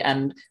beauty,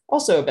 and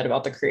also a bit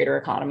about the creator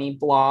economy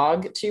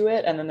blog to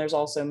it. And then there's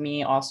also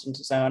me, Austin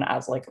Tassone,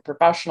 as like a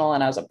professional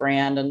and as a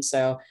brand. And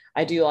so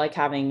I do like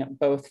having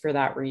both for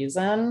that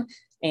reason.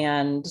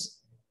 And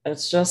it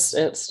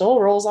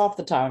still rolls off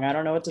the tongue. I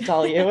don't know what to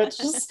tell you. It's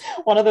just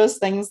one of those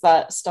things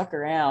that stuck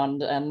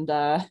around. And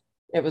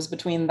it was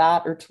between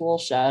that or Tool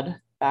Shed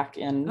back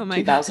in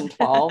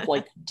 2012,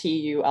 like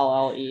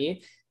TULLE.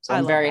 So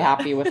I'm very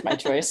happy with my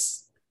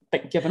choice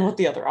given what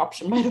the other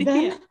option might have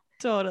been. Yeah,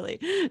 totally.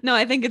 No,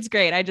 I think it's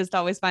great. I just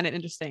always find it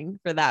interesting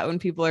for that when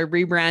people are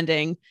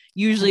rebranding,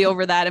 usually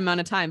over that amount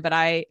of time. But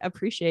I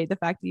appreciate the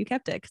fact that you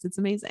kept it because it's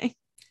amazing.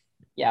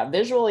 Yeah,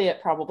 visually,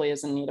 it probably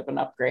is in need of an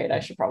upgrade. I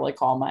should probably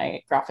call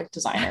my graphic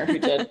designer who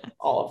did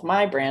all of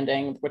my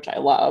branding, which I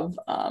love.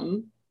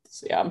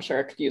 So yeah, I'm sure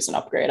it could use an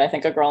upgrade. I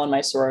think a girl in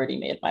my sorority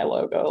made my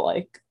logo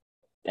like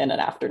in an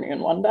afternoon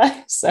one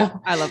day.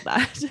 So I love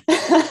that.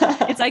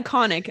 It's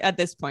iconic at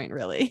this point,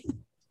 really.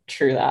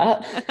 True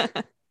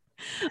that.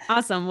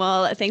 Awesome.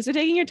 Well, thanks for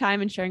taking your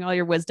time and sharing all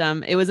your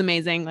wisdom. It was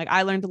amazing. Like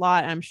I learned a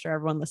lot, and I'm sure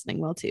everyone listening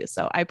will too.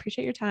 So I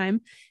appreciate your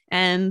time,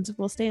 and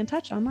we'll stay in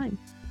touch online.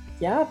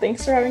 Yeah,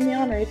 thanks for having me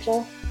on,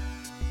 Rachel.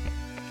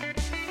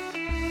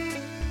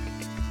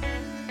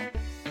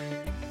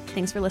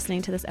 Thanks for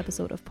listening to this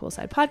episode of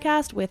Poolside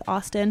Podcast with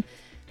Austin.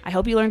 I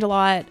hope you learned a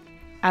lot.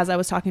 As I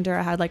was talking to her,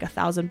 I had like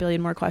 1,000 billion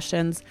more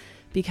questions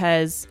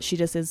because she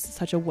just is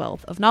such a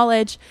wealth of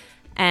knowledge.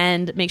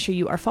 And make sure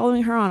you are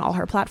following her on all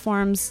her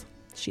platforms.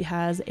 She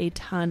has a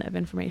ton of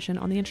information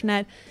on the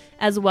internet,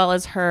 as well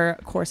as her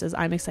courses.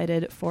 I'm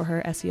excited for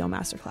her SEO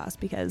masterclass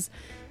because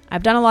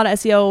I've done a lot of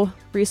SEO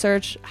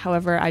research.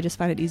 However, I just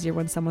find it easier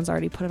when someone's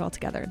already put it all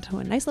together into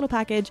a nice little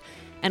package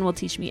and will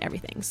teach me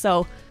everything.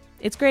 So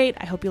it's great.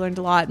 I hope you learned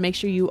a lot. Make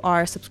sure you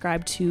are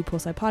subscribed to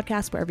Poolside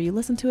Podcast wherever you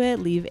listen to it.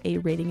 Leave a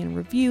rating and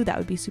review. That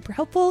would be super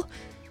helpful.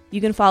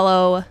 You can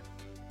follow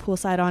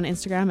Poolside on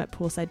Instagram at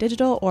Poolside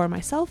Digital or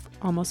myself,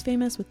 Almost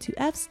Famous with 2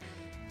 Fs.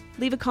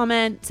 Leave a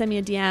comment, send me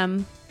a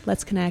DM.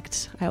 Let's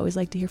connect. I always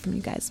like to hear from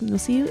you guys. And we'll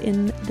see you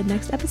in the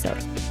next episode.